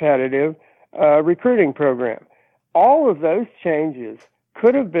really competitive recruiting program. All of those changes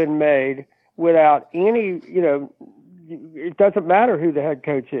could have been made without any, it doesn't matter who the head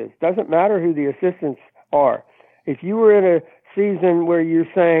coach is. It doesn't matter who the assistants are. If you were in a season where you're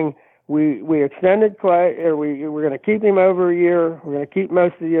saying we extended Clay, or we're going to keep him over a year, we're going to keep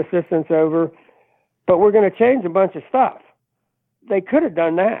most of the assistants over, but we're going to change a bunch of stuff. They could have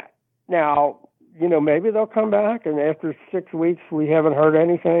done that. Now, maybe they'll come back, and after 6 weeks we haven't heard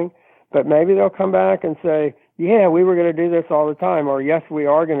anything, but maybe they'll come back and say, yeah, we were going to do this all the time, or yes, we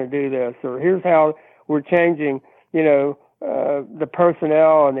are going to do this, or here's how we're changing, the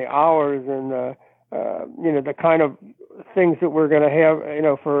personnel and the hours and the kind of things that we're going to have,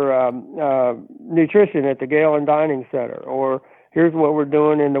 for nutrition at the Galen Dining Center, or here's what we're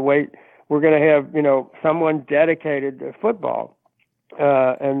doing in the weight. We're going to have, someone dedicated to football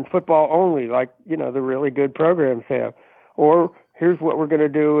and football only, like, the really good programs have. Or here's what we're going to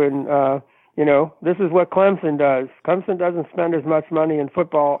do in, this is what Clemson does. Clemson doesn't spend as much money in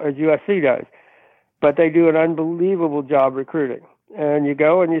football as USC does, but they do an unbelievable job recruiting. And you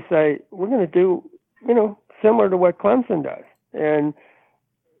go and you say, we're going to do, similar to what Clemson does. And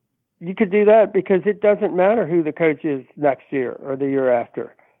you could do that because it doesn't matter who the coach is next year or the year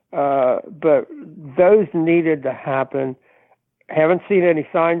after. But those needed to happen. Haven't seen any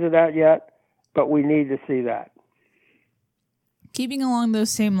signs of that yet, but we need to see that. Keeping along those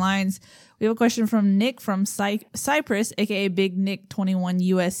same lines, we have a question from Nick from Cyprus, aka Big Nick 21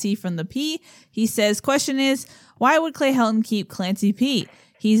 USC from the P. He says, question is, why would Clay Helton keep Clancy P?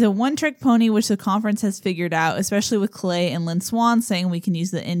 He's a one-trick pony, which the conference has figured out, especially with Clay and Lynn Swann saying we can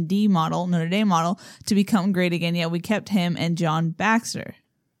use the ND model, Notre Dame model, to become great again, yet we kept him and John Baxter.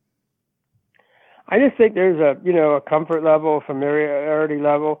 I just think there's a comfort level, a familiarity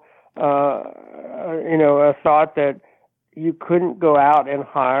level, a thought that you couldn't go out and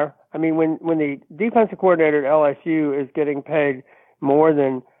hire. I mean, when the defensive coordinator at LSU is getting paid more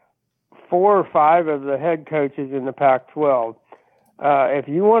than 4 or 5 of the head coaches in the Pac-12, if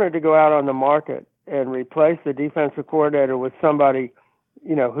you wanted to go out on the market and replace the defensive coordinator with somebody,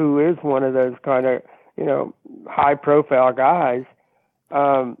 who is one of those kind of, high-profile guys,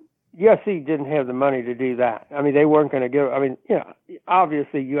 USC didn't have the money to do that. I mean, they weren't going to give. I mean,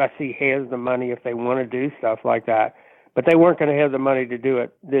 obviously USC has the money if they want to do stuff like that, but they weren't going to have the money to do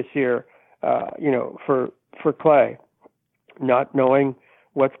it this year. For Clay, not knowing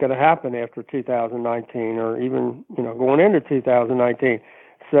what's going to happen after 2019, or even going into 2019.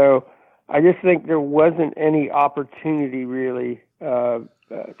 So I just think there wasn't any opportunity really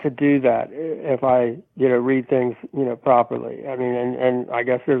to do that if I read things properly. I mean, and I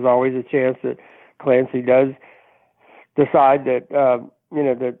guess there's always a chance that Clancy does decide that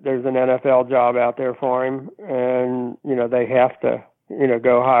that there's an NFL job out there for him, and they have to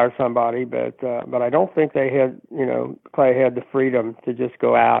go hire somebody. But I don't think they had Clay had the freedom to just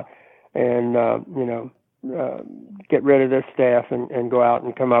go out and get rid of this staff and go out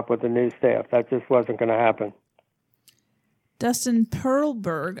and come up with a new staff. That just wasn't going to happen. Dustin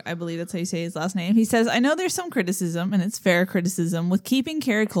Perlberg, I believe that's how you say his last name. He says, I know there's some criticism, and it's fair criticism, with keeping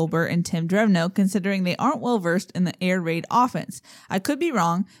Kerry Colbert and Tim Drevno, considering they aren't well-versed in the air raid offense. I could be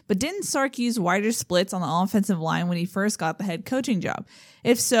wrong, but didn't Sark use wider splits on the offensive line when he first got the head coaching job?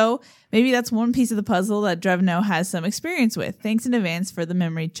 If so, maybe that's one piece of the puzzle that Drevno has some experience with. Thanks in advance for the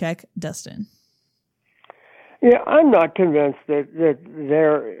memory check, Dustin. Yeah, I'm not convinced that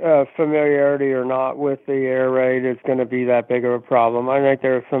their familiarity or not with the air raid is going to be that big of a problem. I think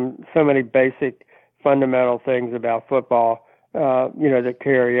there are so many basic fundamental things about football, that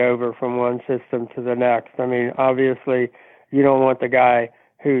carry over from one system to the next. I mean, obviously, you don't want the guy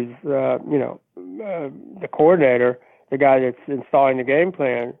who's, the coordinator the guy that's installing the game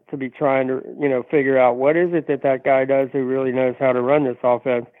plan to be trying to, figure out what is it that guy does who really knows how to run this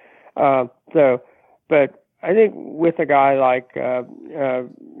offense. But I think with a guy like, and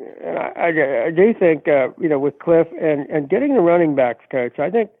I do think, with Cliff and getting the running backs coach, I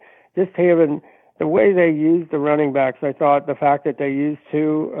think just having the way they used the running backs, I thought the fact that they used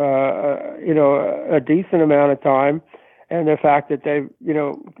two, a decent amount of time, and the fact that they,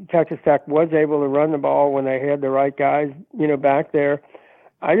 Texas Tech was able to run the ball when they had the right guys, back there.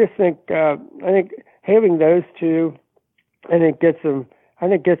 I just think, having those two, gets the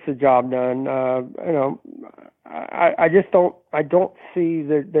job done. I don't see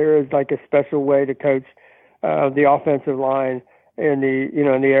that there is like a special way to coach the offensive line in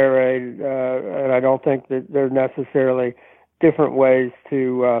the air raid, and I don't think that there's necessarily different ways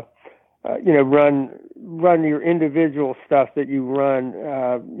to run your individual stuff that you run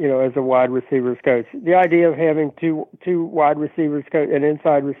as a wide receivers coach. The idea of having two wide receivers coach, an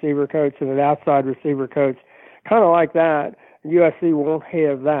inside receiver coach and an outside receiver coach, kind of like that, USC won't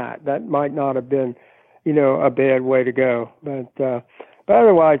have that. That might not have been a bad way to go, but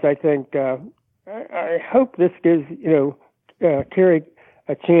otherwise I think I hope this gives Kerry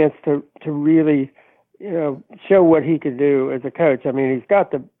a chance to really show what he can do as a coach. I mean, he's got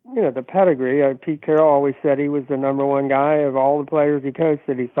the pedigree. Pete Carroll always said he was the number one guy of all the players he coached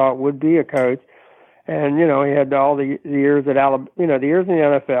that he thought would be a coach. And he had all the years at the years in the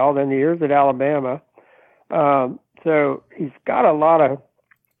NFL, then the years at Alabama. So he's got a lot of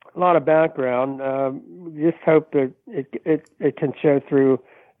background. Just hope that it can show through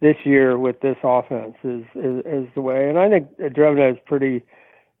this year with this offense is the way. And I think Drevno is pretty,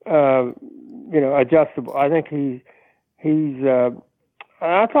 adjustable. I think he's.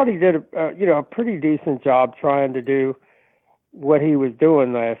 I thought he did a pretty decent job trying to do what he was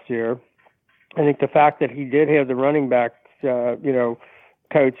doing last year. I think the fact that he did have the running backs,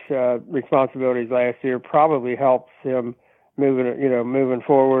 coach responsibilities last year probably helps him moving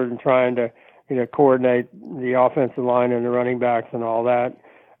forward and trying to coordinate the offensive line and the running backs and all that.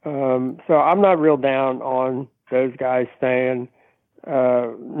 So I'm not real down on those guys staying,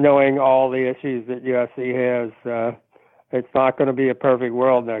 knowing all the issues that USC has. It's not going to be a perfect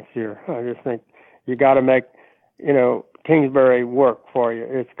world next year. I just think you got to make, Kingsbury work for you.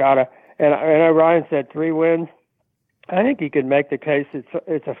 It's got to, and I know Ryan said 3 wins. I think he could make the case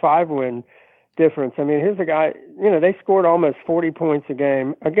it's a 5-win difference. I mean, here's a guy, they scored almost 40 points a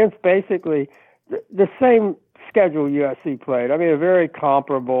game against basically the same schedule USC played. I mean, a very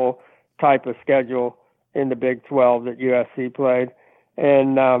comparable type of schedule in the Big 12 that USC played.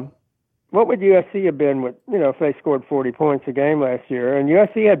 And what would USC have been with, if they scored 40 points a game last year? And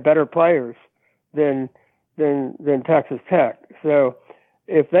USC had better players than Texas Tech. So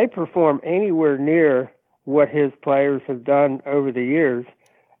if they perform anywhere near what his players have done over the years,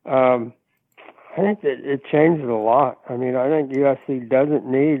 I think that it changes a lot. I mean, I think USC doesn't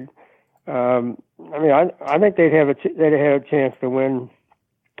need. I think they'd have a chance to win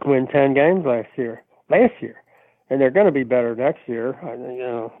 10 games last year, and they're going to be better next year.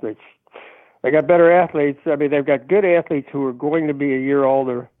 They got better athletes. I mean, they've got good athletes who are going to be a year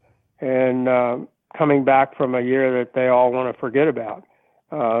older and coming back from a year that they all want to forget about.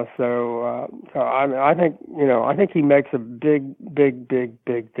 So I think he makes a big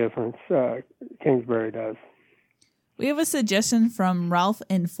difference. Kingsbury does. We have a suggestion from Ralph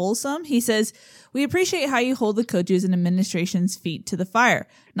in Folsom. He says, "We appreciate how you hold the coaches and administration's feet to the fire.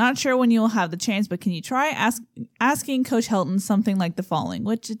 Not sure when you will have the chance, but can you try asking Coach Helton something like the following?"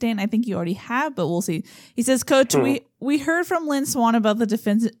 Which, Dan, I think you already have, but we'll see. He says, "Coach, we heard from Lynn Swann about the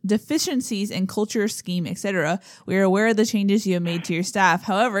deficiencies in culture, scheme, etc. We are aware of the changes you have made to your staff.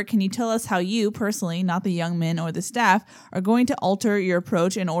 However, can you tell us how you, personally, not the young men or the staff, are going to alter your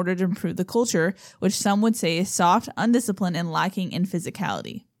approach in order to improve the culture, which some would say is soft, undisciplined, and lacking in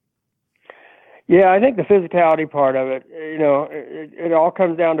physicality?" Yeah, I think the physicality part of it, it all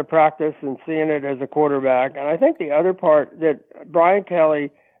comes down to practice and seeing it as a quarterback. And I think the other part that Brian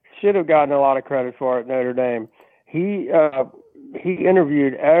Kelly should have gotten a lot of credit for at Notre Dame, he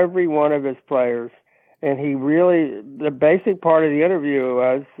interviewed every one of his players, and the basic part of the interview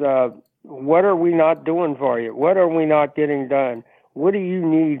was, what are we not doing for you? What are we not getting done? What do you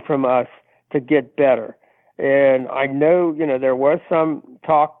need from us to get better? And I know, there was some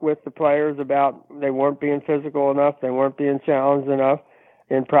talk with the players about they weren't being physical enough, they weren't being challenged enough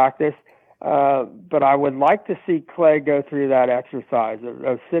in practice. But I would like to see Clay go through that exercise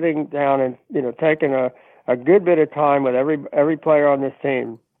of sitting down and, taking a good bit of time with every player on this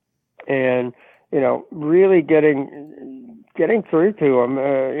team and, really getting through to them,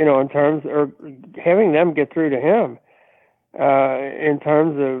 in terms of having them get through to him in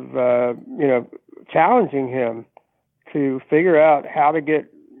terms of challenging him to figure out how to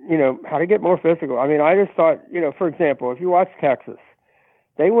get more physical. I mean, I just thought, for example, if you watch Texas,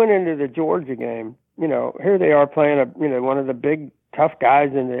 they went into the Georgia game. Here they are playing one of the big tough guys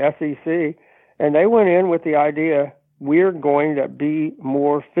in the SEC, and they went in with the idea, we're going to be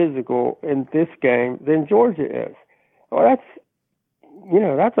more physical in this game than Georgia is. Well,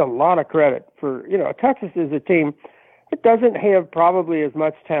 that's a lot of credit for, Texas is a team that doesn't have probably as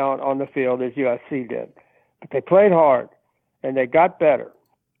much talent on the field as USC did, but they played hard and they got better,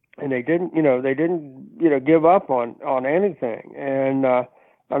 and they didn't give up on anything. And I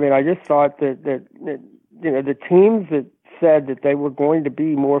just thought that the teams that said that they were going to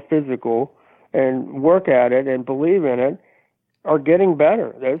be more physical and work at it and believe in it are getting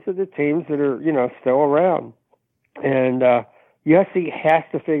better. Those are the teams that are, still around. And USC has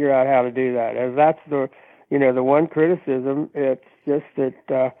to figure out how to do that. As that's the one criticism. It's just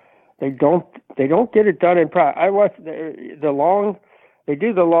that they don't get it done in practice. I watched they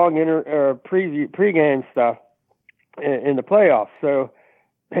do the long pregame stuff in the playoffs. So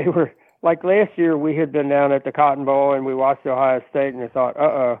they were like last year. We had been down at the Cotton Bowl and we watched Ohio State, and I thought,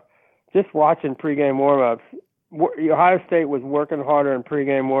 just watching pregame warm-ups, Ohio State was working harder in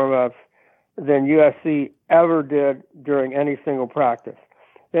pregame warm-ups than USC ever did during any single practice.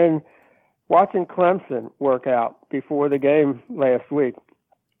 Then watching Clemson work out before the game last week,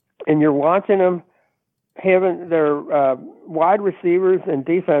 and you're watching them having their wide receivers and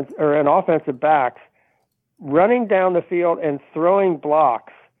offensive backs running down the field and throwing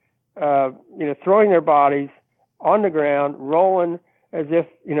blocks, throwing their bodies on the ground, rolling as if,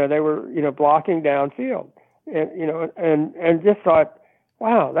 they were, blocking downfield. And just thought,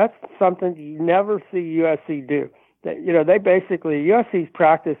 wow, that's something you never see USC do. They basically, USC's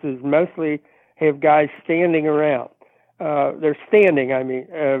practices mostly have guys standing around. They're standing,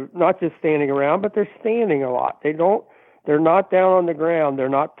 not just standing around, but they're standing a lot. They're not down on the ground. They're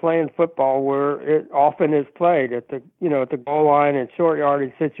not playing football where it often is played at the goal line and short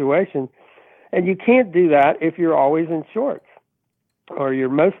yardage situation. And you can't do that if you're always in shorts, or you're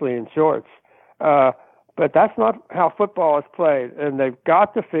mostly in shorts. But that's not how football is played. And they've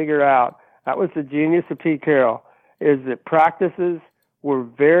got to figure out, that was the genius of Pete Carroll, is that practices were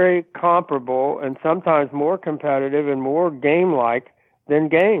very comparable and sometimes more competitive and more game-like than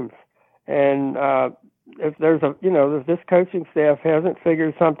games. And if this coaching staff hasn't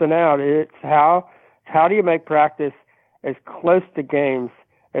figured something out, it's how do you make practice as close to games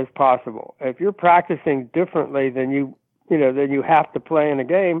as possible? If you're practicing differently than you have to play in a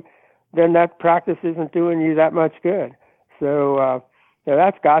game, then that practice isn't doing you that much good. So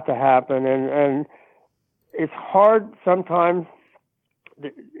that's got to happen. And it's hard sometimes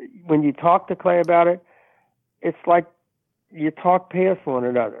when you talk to Clay about it. It's like you talk past one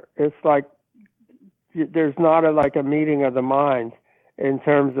another. It's like there's not a meeting of the minds in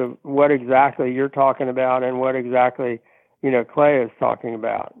terms of what exactly you're talking about and what exactly Clay is talking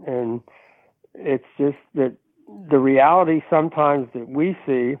about. And it's just that the reality sometimes that we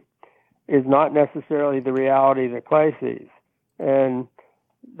see is not necessarily the reality that Clay sees. And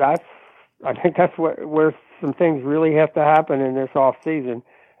I think that's where some things really have to happen in this off season,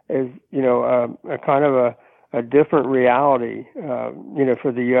 is, a kind of a different reality,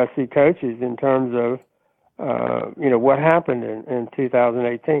 for the USC coaches in terms of, what happened in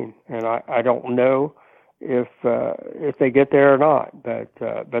 2018. And I don't know if they get there or not, but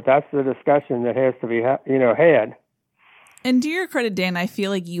that's the discussion that has to be, had. And to your credit, Dan, I feel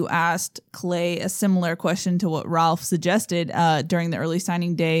like you asked Clay a similar question to what Ralph suggested during the early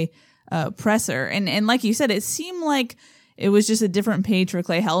signing day presser. And like you said, it seemed like it was just a different page for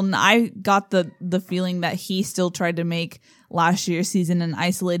Clay Helton. I got the feeling that he still tried to make last year's season an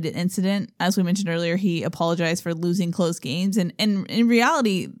isolated incident. As we mentioned earlier, he apologized for losing close games. And in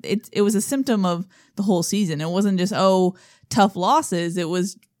reality, it was a symptom of the whole season. It wasn't just, tough losses. It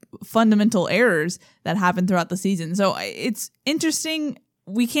was fundamental errors that happened throughout the season. So it's interesting.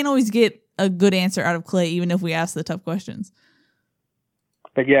 We can't always get a good answer out of Clay, even if we ask the tough questions.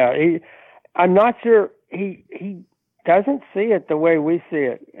 But yeah, I'm not sure he doesn't see it the way we see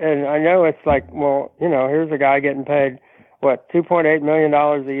it. And I know it's like, well, here's a guy getting paid, $2.8 million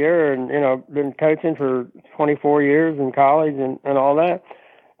a year, and, been coaching for 24 years in college and all that.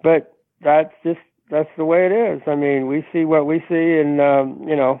 But that's the way it is. I mean, we see what we see, and,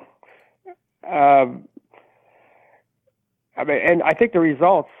 and I think the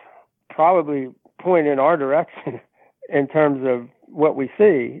results probably point in our direction in terms of what we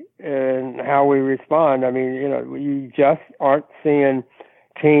see and how we respond. I mean, you just aren't seeing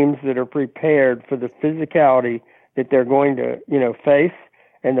teams that are prepared for the physicality that they're going to, face,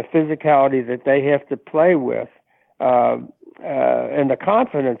 and the physicality that they have to play with, and the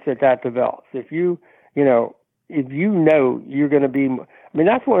confidence that develops. If you know you're going to be,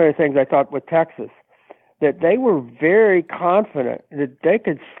 that's one of the things I thought with Texas, that they were very confident that they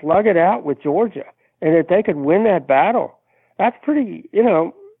could slug it out with Georgia and that they could win that battle. That's pretty,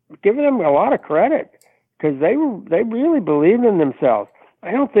 giving them a lot of credit, because they really believed in themselves.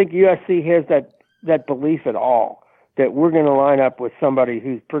 I don't think USC has that belief at all, that we're going to line up with somebody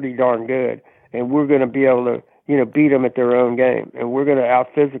who's pretty darn good and we're going to be able to, beat them at their own game and we're going to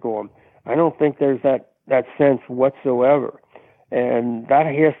out-physical them. I don't think there's that sense whatsoever. And that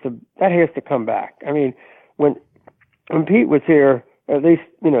has to come back. When Pete was here, at least,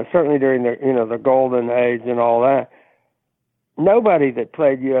 certainly during the golden age and all that, nobody that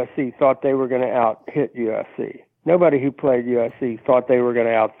played USC thought they were going to out-hit USC. Nobody who played USC thought they were going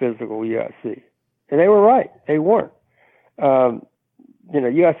to out-physical USC. And they were right. They weren't.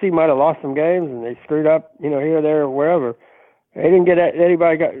 USC might have lost some games and they screwed up, here, there, or wherever. They didn't get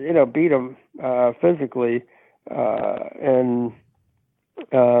anybody beat them physically, and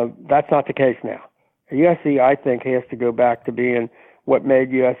that's not the case now. USC, I think, has to go back to being what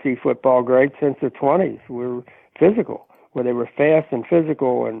made USC football great since the 20s. We're physical, where they were fast and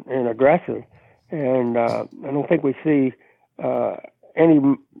physical and aggressive. And I don't think we see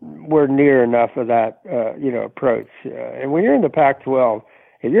anywhere near enough of that, approach. And when you're in the Pac-12,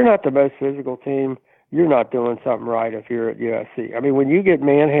 if you're not the most physical team, you're not doing something right if you're at USC. When you get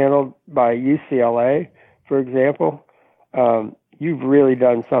manhandled by UCLA, for example, you've really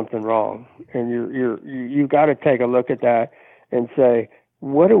done something wrong, and you've got to take a look at that and say,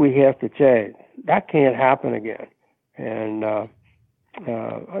 what do we have to change? That can't happen again. And I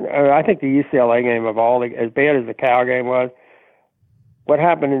think the UCLA game, as bad as the Cal game was, what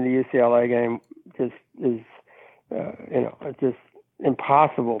happened in the UCLA game just is, it's just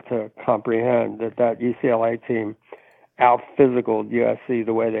impossible to comprehend that UCLA team out-physicaled USC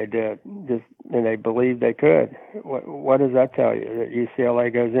the way they did, and they believed they could. What does that tell you? That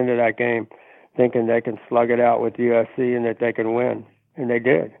UCLA goes into that game thinking they can slug it out with USC and that they can win, and they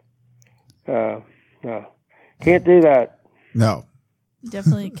did. No. Can't do that. No.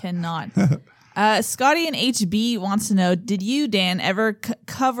 Definitely cannot. Scotty and HB wants to know, did you, Dan, ever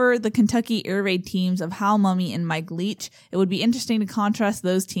cover the Kentucky air raid teams of Hal Mumme and Mike Leach? It would be interesting to contrast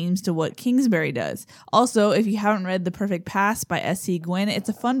those teams to what Kingsbury does. Also, if you haven't read The Perfect Pass by S.C. Gwynn, it's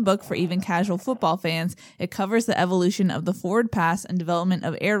a fun book for even casual football fans. It covers the evolution of the forward pass and development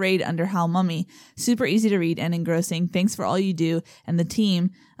of air raid under Hal Mumme. Super easy to read and engrossing. Thanks for all you do, and the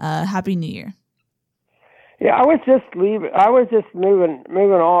team. Happy New Year. Yeah, I was just moving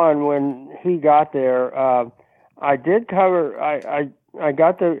on when he got there. I did cover. I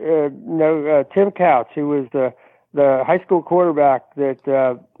got to know Tim Couch, who was the high school quarterback that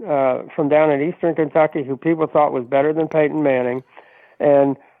from down in Eastern Kentucky, who people thought was better than Peyton Manning.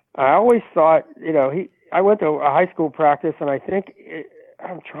 And I always thought, I went to a high school practice, and I'm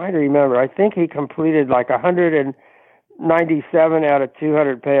trying to remember. I think he completed like 197 out of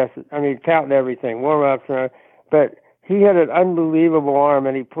 200 passes. Counting everything, warm-ups, but he had an unbelievable arm,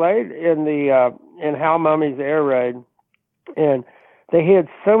 and he played in Hal Mumme's air raid, and they had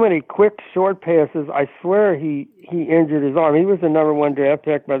so many quick, short passes. I swear he injured his arm. He was the number 1 draft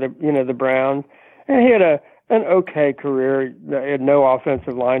pick by the Browns, and he had an okay career. They had no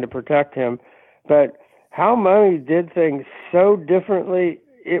offensive line to protect him, but Hal Mumme did things so differently.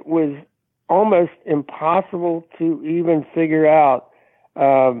 It was almost impossible to even figure out,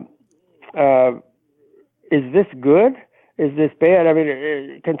 is this good? Is this bad?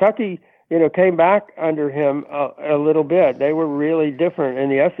 Kentucky, came back under him a little bit. They were really different. In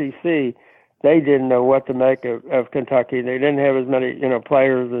the SEC, they didn't know what to make of Kentucky. They didn't have as many,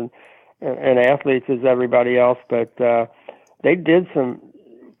 players and athletes as everybody else, but they did some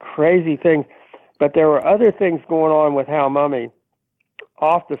crazy things. But there were other things going on with Hal Mumme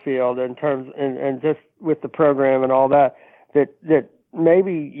off the field in terms and just with the program and all that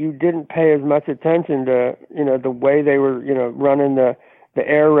maybe you didn't pay as much attention to, the way they were, running the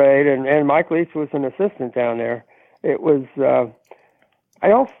air raid, and Mike Leach was an assistant down there. It was, I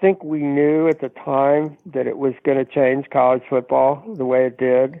don't think we knew at the time that it was going to change college football the way it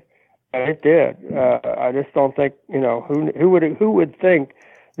did. And it did. I just don't think, who would think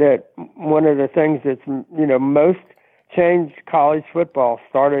that one of the things that's, most changed college football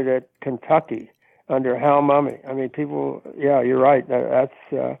started at Kentucky under Hal Mumme. People, yeah, you're right. That's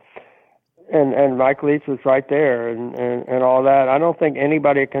and Mike Leach was right there and all that. I don't think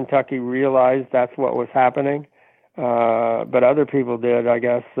anybody at Kentucky realized that's what was happening, but other people did, I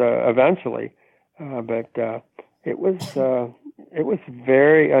guess, eventually. But it was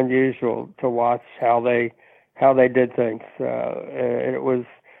very unusual to watch how they did things. And it was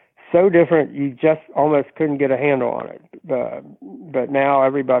so different, you just almost couldn't get a handle on it. But now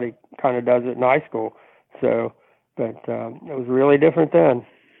everybody kind of does it in high school. So, but it was really different then.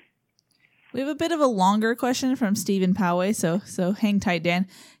 We have a bit of a longer question from Stephen Poway, so hang tight, Dan.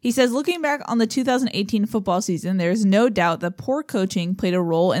 He says, looking back on the 2018 football season, there is no doubt that poor coaching played a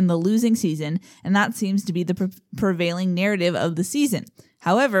role in the losing season, and that seems to be the prevailing narrative of the season.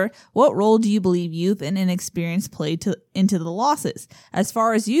 However, what role do you believe youth and inexperience played into the losses? As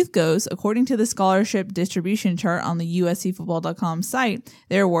far as youth goes, according to the scholarship distribution chart on the USCFootball.com site,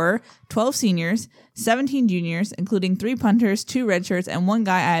 there were 12 seniors, 17 juniors, including 3 punters, 2 redshirts, and 1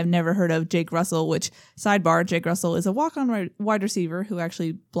 guy I have never heard of, Jake Russell, which, sidebar, Jake Russell is a walk-on wide receiver who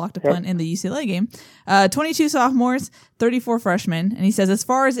actually blocked a punt in the UCLA game. 22 sophomores, 34 freshmen. And he says, as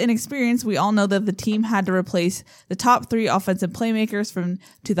far as inexperience, we all know that the team had to replace the top 3 offensive playmakers from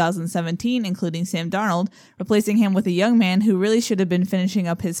 2017, including Sam Darnold, replacing him with a young man who really should have been finishing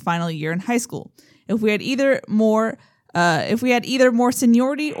up his final year in high school. If we had either more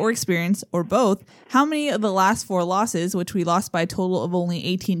seniority or experience, or both, how many of the last 4 losses, which we lost by a total of only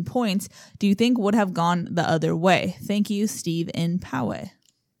 18 points, do you think would have gone the other way? Thank you, Steve in Poway.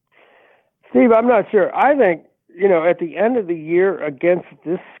 Steve, I'm not sure. I think, at the end of the year against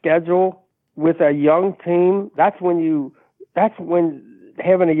this schedule with a young team, that's when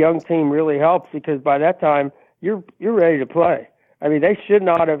having a young team really helps, because by that time you're ready to play. I mean, they should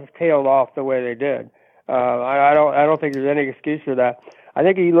not have tailed off the way they did. I don't think there's any excuse for that. I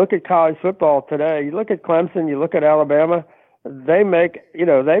think if you look at college football today, you look at Clemson, you look at Alabama, they make,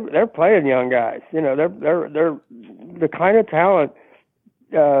 they're playing young guys. They're the kind of talent,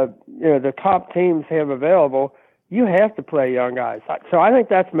 the top teams have available. You have to play young guys. So I think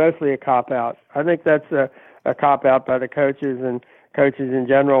that's mostly a cop-out. I think that's a cop-out by the coaches and coaches in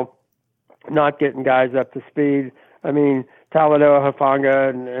general, not getting guys up to speed. I mean, Talanoa Hufanga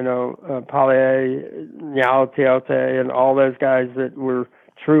and, Palie, Nyao Tiote, and all those guys that were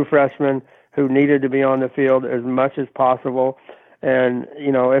true freshmen who needed to be on the field as much as possible. And,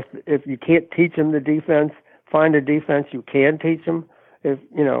 if you can't teach them the defense, find a defense you can teach them. If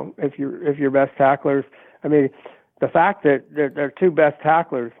your best tacklers, I mean, the fact that their 2 best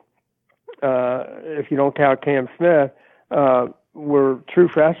tacklers, if you don't count Cam Smith, were true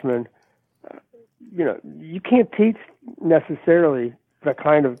freshmen, you can't teach necessarily the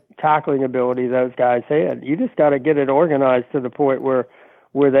kind of tackling ability those guys had. You just got to get it organized to the point where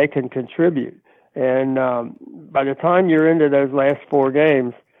they can contribute. And by the time you're into those last 4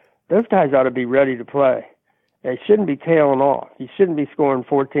 games, those guys ought to be ready to play. They shouldn't be tailing off. You shouldn't be scoring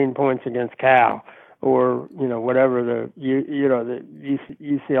 14 points against Cal or whatever the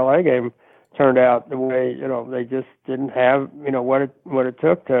UCLA game turned out, the way they just didn't have what it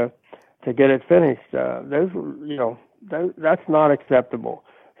took to get it finished. That's not acceptable.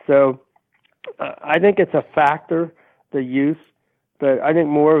 So I think it's a factor, the youth, but I think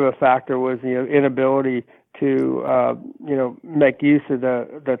more of a factor was the inability to make use of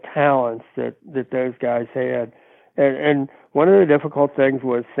the talents that those guys had. And one of the difficult things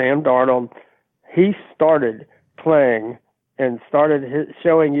was Sam Darnold. He started playing and started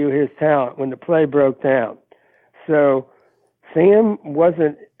showing you his talent when the play broke down. So Sam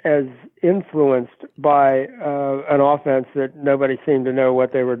wasn't as influenced by an offense that nobody seemed to know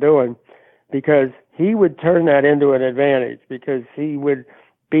what they were doing, because he would turn that into an advantage, because he would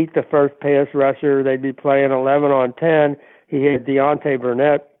beat the first pass rusher. They'd be playing 11 on 10. He had Deontay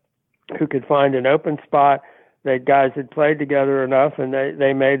Burnett, who could find an open spot. The guys had played together enough, and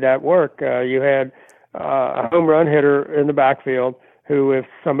they made that work. You had a home run hitter in the backfield who, if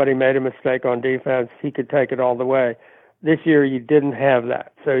somebody made a mistake on defense, he could take it all the way. This year you didn't have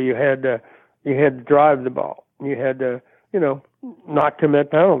that, so you had to drive the ball. You had to not commit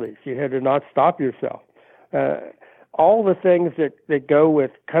penalties. You had to not stop yourself. All the things that go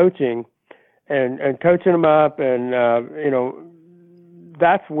with coaching and coaching them up, and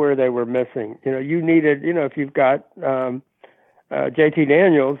that's where they were missing. You needed, if you've got JT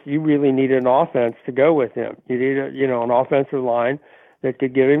Daniels, you really needed an offense to go with him. You needed an offensive line that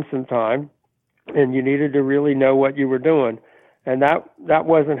could give him some time, and you needed to really know what you were doing, and that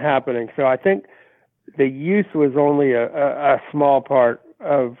wasn't happening. So I think the youth was only a small part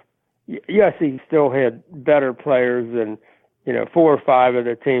of. USC still had better players than 4 or 5 of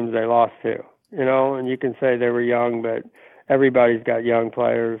the teams they lost to. And you can say they were young, but everybody's got young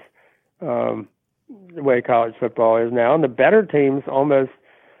players. The way college football is now, and the better teams almost.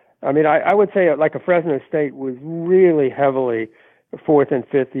 I mean, I would say like a Fresno State was really heavily 4th and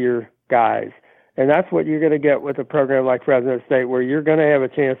 5th year guys. And that's what you're going to get with a program like Fresno State, where you're going to have a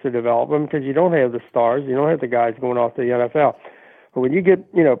chance to develop them because you don't have the stars, you don't have the guys going off to the NFL. But when you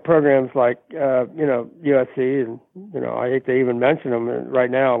get, programs like, USC, and, I hate to even mention them right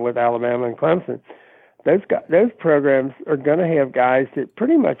now with Alabama and Clemson, those programs are going to have guys that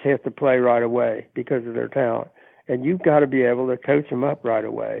pretty much have to play right away because of their talent. And you've got to be able to coach them up right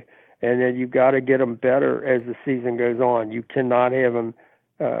away. And then you've got to get them better as the season goes on. You cannot have them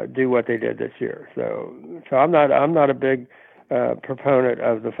do what they did this year. So I'm not a big proponent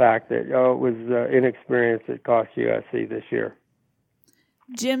of the fact that it was inexperience that cost USC this year.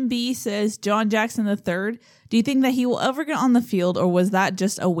 Jim B says, John Jackson III, do you think that he will ever get on the field, or was that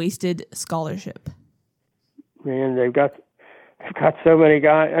just a wasted scholarship? Man, they've got so many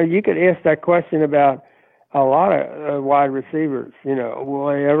guys. You could ask that question about a lot of wide receivers. Will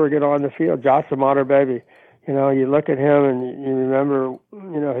they ever get on the field? Josh Amater, baby. You look at him and you remember,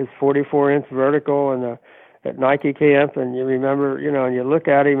 his 44-inch vertical and at Nike camp, and you remember, and you look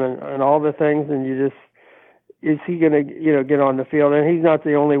at him and all the things, and you just, is he going to, get on the field? And he's not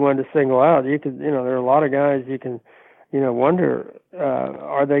the only one to single out. You could, there are a lot of guys you can, wonder,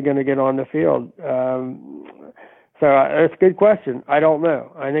 are they going to get on the field? So that's a good question. I don't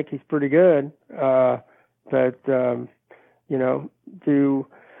know. I think he's pretty good. But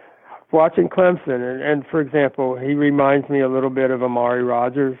watching Clemson, and for example, he reminds me a little bit of Amari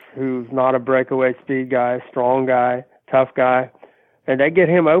Rogers, who's not a breakaway speed guy, strong guy, tough guy, and they get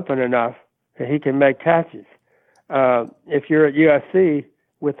him open enough that he can make catches. If you're at USC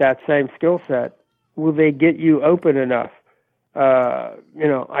with that same skill set, will they get you open enough? We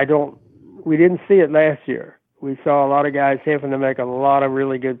didn't see it last year. We saw a lot of guys having to make a lot of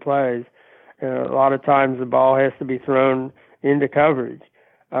really good plays. A lot of times the ball has to be thrown into coverage.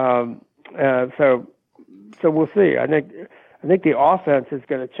 So we'll see. I think the offense is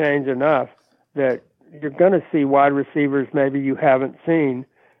going to change enough that you're going to see wide receivers maybe you haven't seen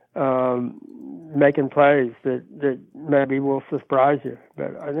making plays that maybe will surprise you.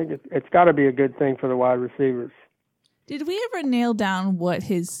 But I think it's got to be a good thing for the wide receivers. Did we ever nail down what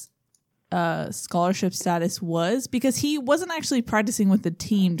his scholarship status was? Because he wasn't actually practicing with the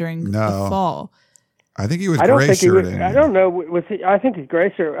team during the fall. I think he was gray shirting. I don't know. Was he? I think he's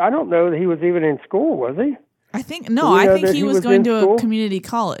gray shirt. I don't know that he was even in school. Was he? I think he was going to a community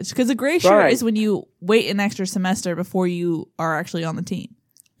college, because a gray shirt is when you wait an extra semester before you are actually on the team.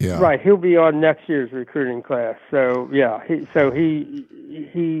 Yeah. Right. He'll be on next year's recruiting class. So yeah.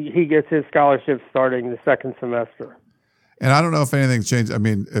 He gets his scholarship starting the second semester. And I don't know if anything's changed. I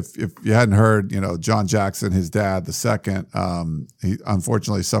mean, if you hadn't heard, John Jackson, his dad, the second, he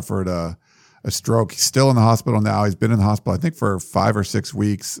unfortunately suffered a stroke. He's still in the hospital now. He's been in the hospital, I think, for 5 or 6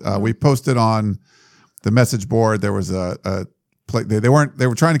 weeks. We posted on the message board. There was they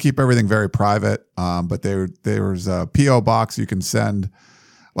were trying to keep everything very private, but there was a PO box you can send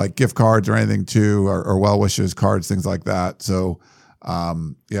like gift cards or anything to, or well wishes cards, things like that. So.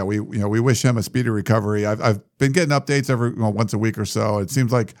 We wish him a speedy recovery. I've been getting updates every once a week or so. It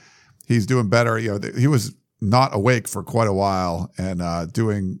seems like he's doing better. He was not awake for quite a while and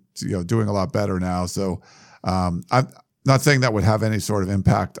doing a lot better now. So I'm not saying that would have any sort of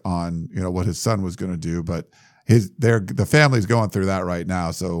impact on what his son was going to do, but the family's going through that right now.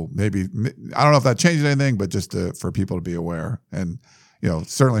 So maybe I don't know if that changed anything, but just for people to be aware, and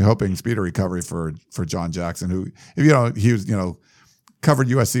certainly hoping speedy recovery for John Jackson, who he was covered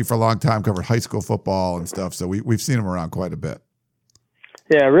USC for a long time, covered high school football and stuff. So we've seen him around quite a bit.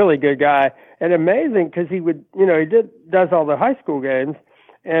 Yeah, really good guy. And amazing because he does all the high school games.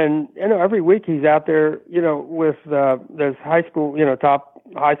 And, every week he's out there, with those high school, top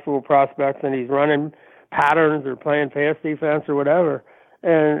high school prospects, and he's running patterns or playing pass defense or whatever.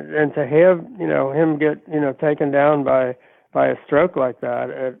 And to have, him get, taken down by a stroke like that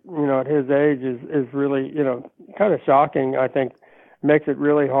at his age is really, kind of shocking, I think. Makes it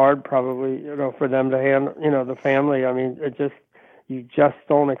really hard, probably, for them to handle, the family. I mean, you just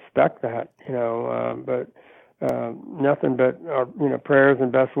don't expect that, but nothing but, prayers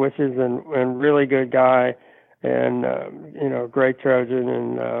and best wishes, and really good guy, and, great Trojan,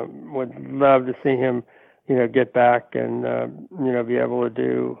 and would love to see him, get back and, be able to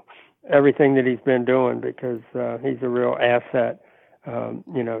do everything that he's been doing, because he's a real asset, to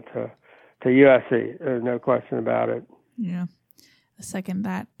USC. There's no question about it. Yeah. Second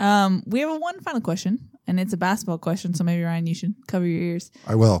that. We have one final question, and it's a basketball question, so maybe, Ryan, you should cover your ears.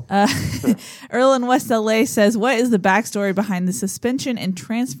 I will. Earl in West LA says, what is the backstory behind the suspension and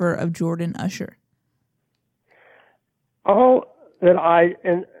transfer of Jordan Usher?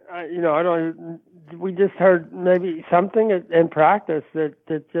 We just heard maybe something in practice that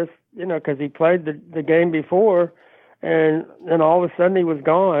just because he played the game before, and then all of a sudden he was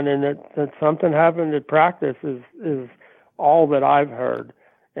gone, and that something happened at practice is all that I've heard,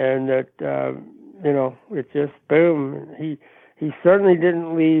 and that it just boom. He certainly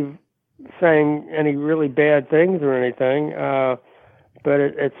didn't leave saying any really bad things or anything, but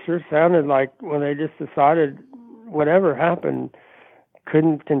it sure sounded like when they just decided whatever happened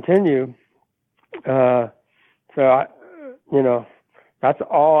couldn't continue. So that's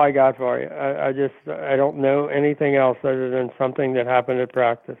all I got for you. I don't know anything else other than something that happened at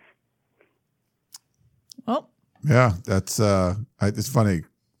practice. Oh, yeah, that's it's funny.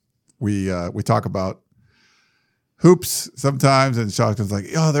 We talk about hoops sometimes, and Stockton's like,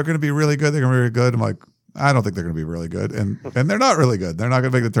 "Oh, they're going to be really good. They're going to be really good." I'm like, I don't think they're going to be really good, and they're not really good. They're not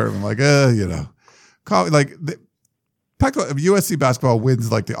going to make the tournament. I'm like, USC basketball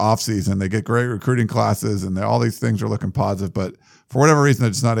wins like the off season. They get great recruiting classes, and all these things are looking positive. But for whatever reason, they're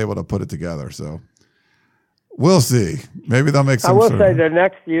just not able to put it together. So we'll see. Maybe they'll make some. I will say the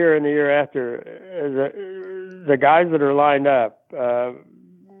next year and the year after, the guys that are lined up,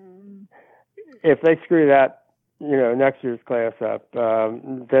 if they screw that, next year's class up,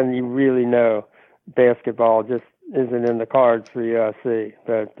 then you really know basketball just isn't in the cards for USC.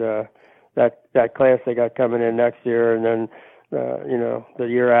 But that class they got coming in next year, and then the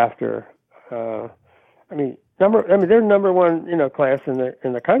year after. They're number one class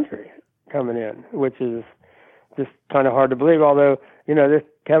in the country coming in, which is just kind of hard to believe. Although this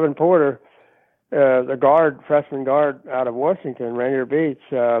Kevin Porter, the freshman guard out of Washington, Rainier Beach,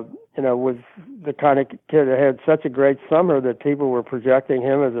 was the kind of kid that had such a great summer that people were projecting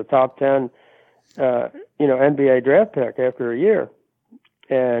him as a top 10, NBA draft pick after a year.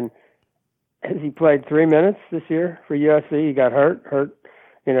 And as he played 3 minutes this year for USC, he got hurt,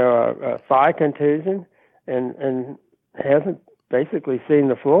 a thigh contusion, and hasn't basically seen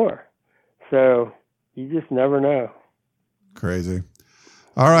the floor. So you just never know. Crazy.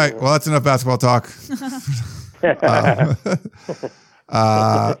 All right. Well, that's enough basketball talk.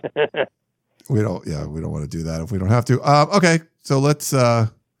 We don't want to do that if we don't have to. Okay. So let's, I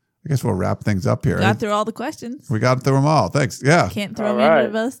guess we'll wrap things up here. Got through all the questions. We got through them all. Thanks. Yeah. Can't throw me under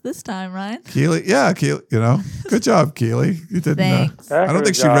the bus this time, Ryan. Keely. Yeah. Keely, good job, Keely. You didn't. Thanks. I don't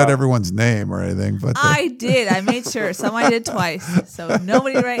think she read everyone's name or anything, but I did. I made sure. Some I did twice. So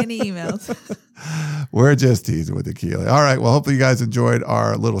nobody write any emails. We're just teasing with you, Keely. All right. Well, hopefully you guys enjoyed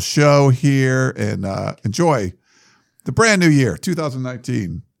our little show here, and enjoy the brand new year,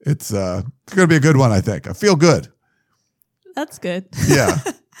 2019. It's going to be a good one, I think. I feel good. That's good. Yeah.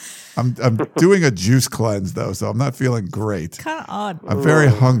 I'm doing a juice cleanse though, so I'm not feeling great. Kind of odd. I'm very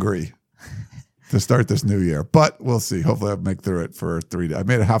hungry to start this new year, but we'll see. Hopefully I'll make through it for 3 days. I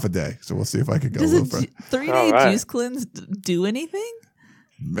made it half a day, so we'll see if I can go Does a little further. 3-day juice cleanse do anything?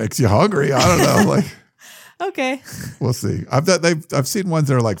 Makes you hungry. I don't know. Okay. We'll see. I've seen ones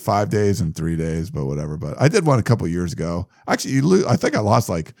that are like 5 days and 3 days, but whatever. But I did one a couple of years ago. Actually, I think I lost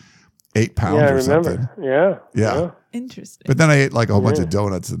like 8 pounds or something. Yeah. Interesting. But then I ate like a whole bunch of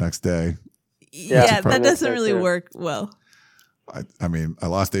donuts the next day. Yeah, that doesn't really work well. I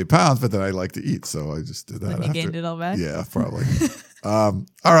lost 8 pounds, but then I like to eat, so I just did that. And you gained it all back? Yeah, probably. All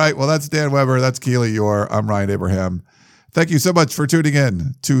right. Well, that's Dan Weber. That's Keely Eure. I'm Ryan Abraham. Thank you so much for tuning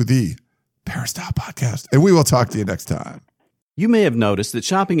in to the Peristyle Podcast, and we will talk to you next time. You may have noticed that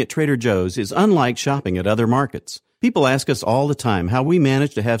shopping at Trader Joe's is unlike shopping at other markets. People ask us all the time how we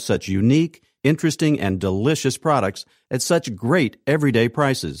manage to have such unique, interesting, and delicious products at such great everyday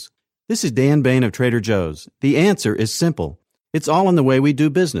prices. This is Dan Bain of Trader Joe's. The answer is simple. It's all in the way we do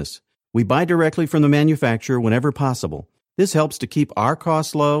business. We buy directly from the manufacturer whenever possible. This helps to keep our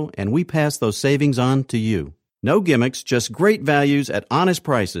costs low, and we pass those savings on to you. No gimmicks, just great values at honest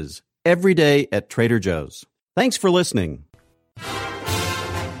prices. Every day at Trader Joe's. Thanks for listening.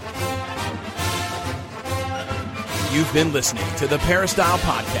 You've been listening to the Peristyle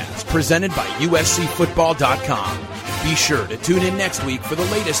Podcast, presented by USCFootball.com. Be sure to tune in next week for the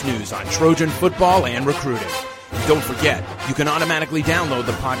latest news on Trojan football and recruiting. Don't forget, you can automatically download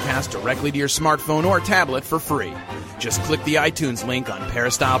the podcast directly to your smartphone or tablet for free. Just click the iTunes link on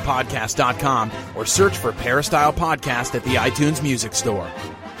PeristylePodcast.com or search for Peristyle Podcast at the iTunes Music Store.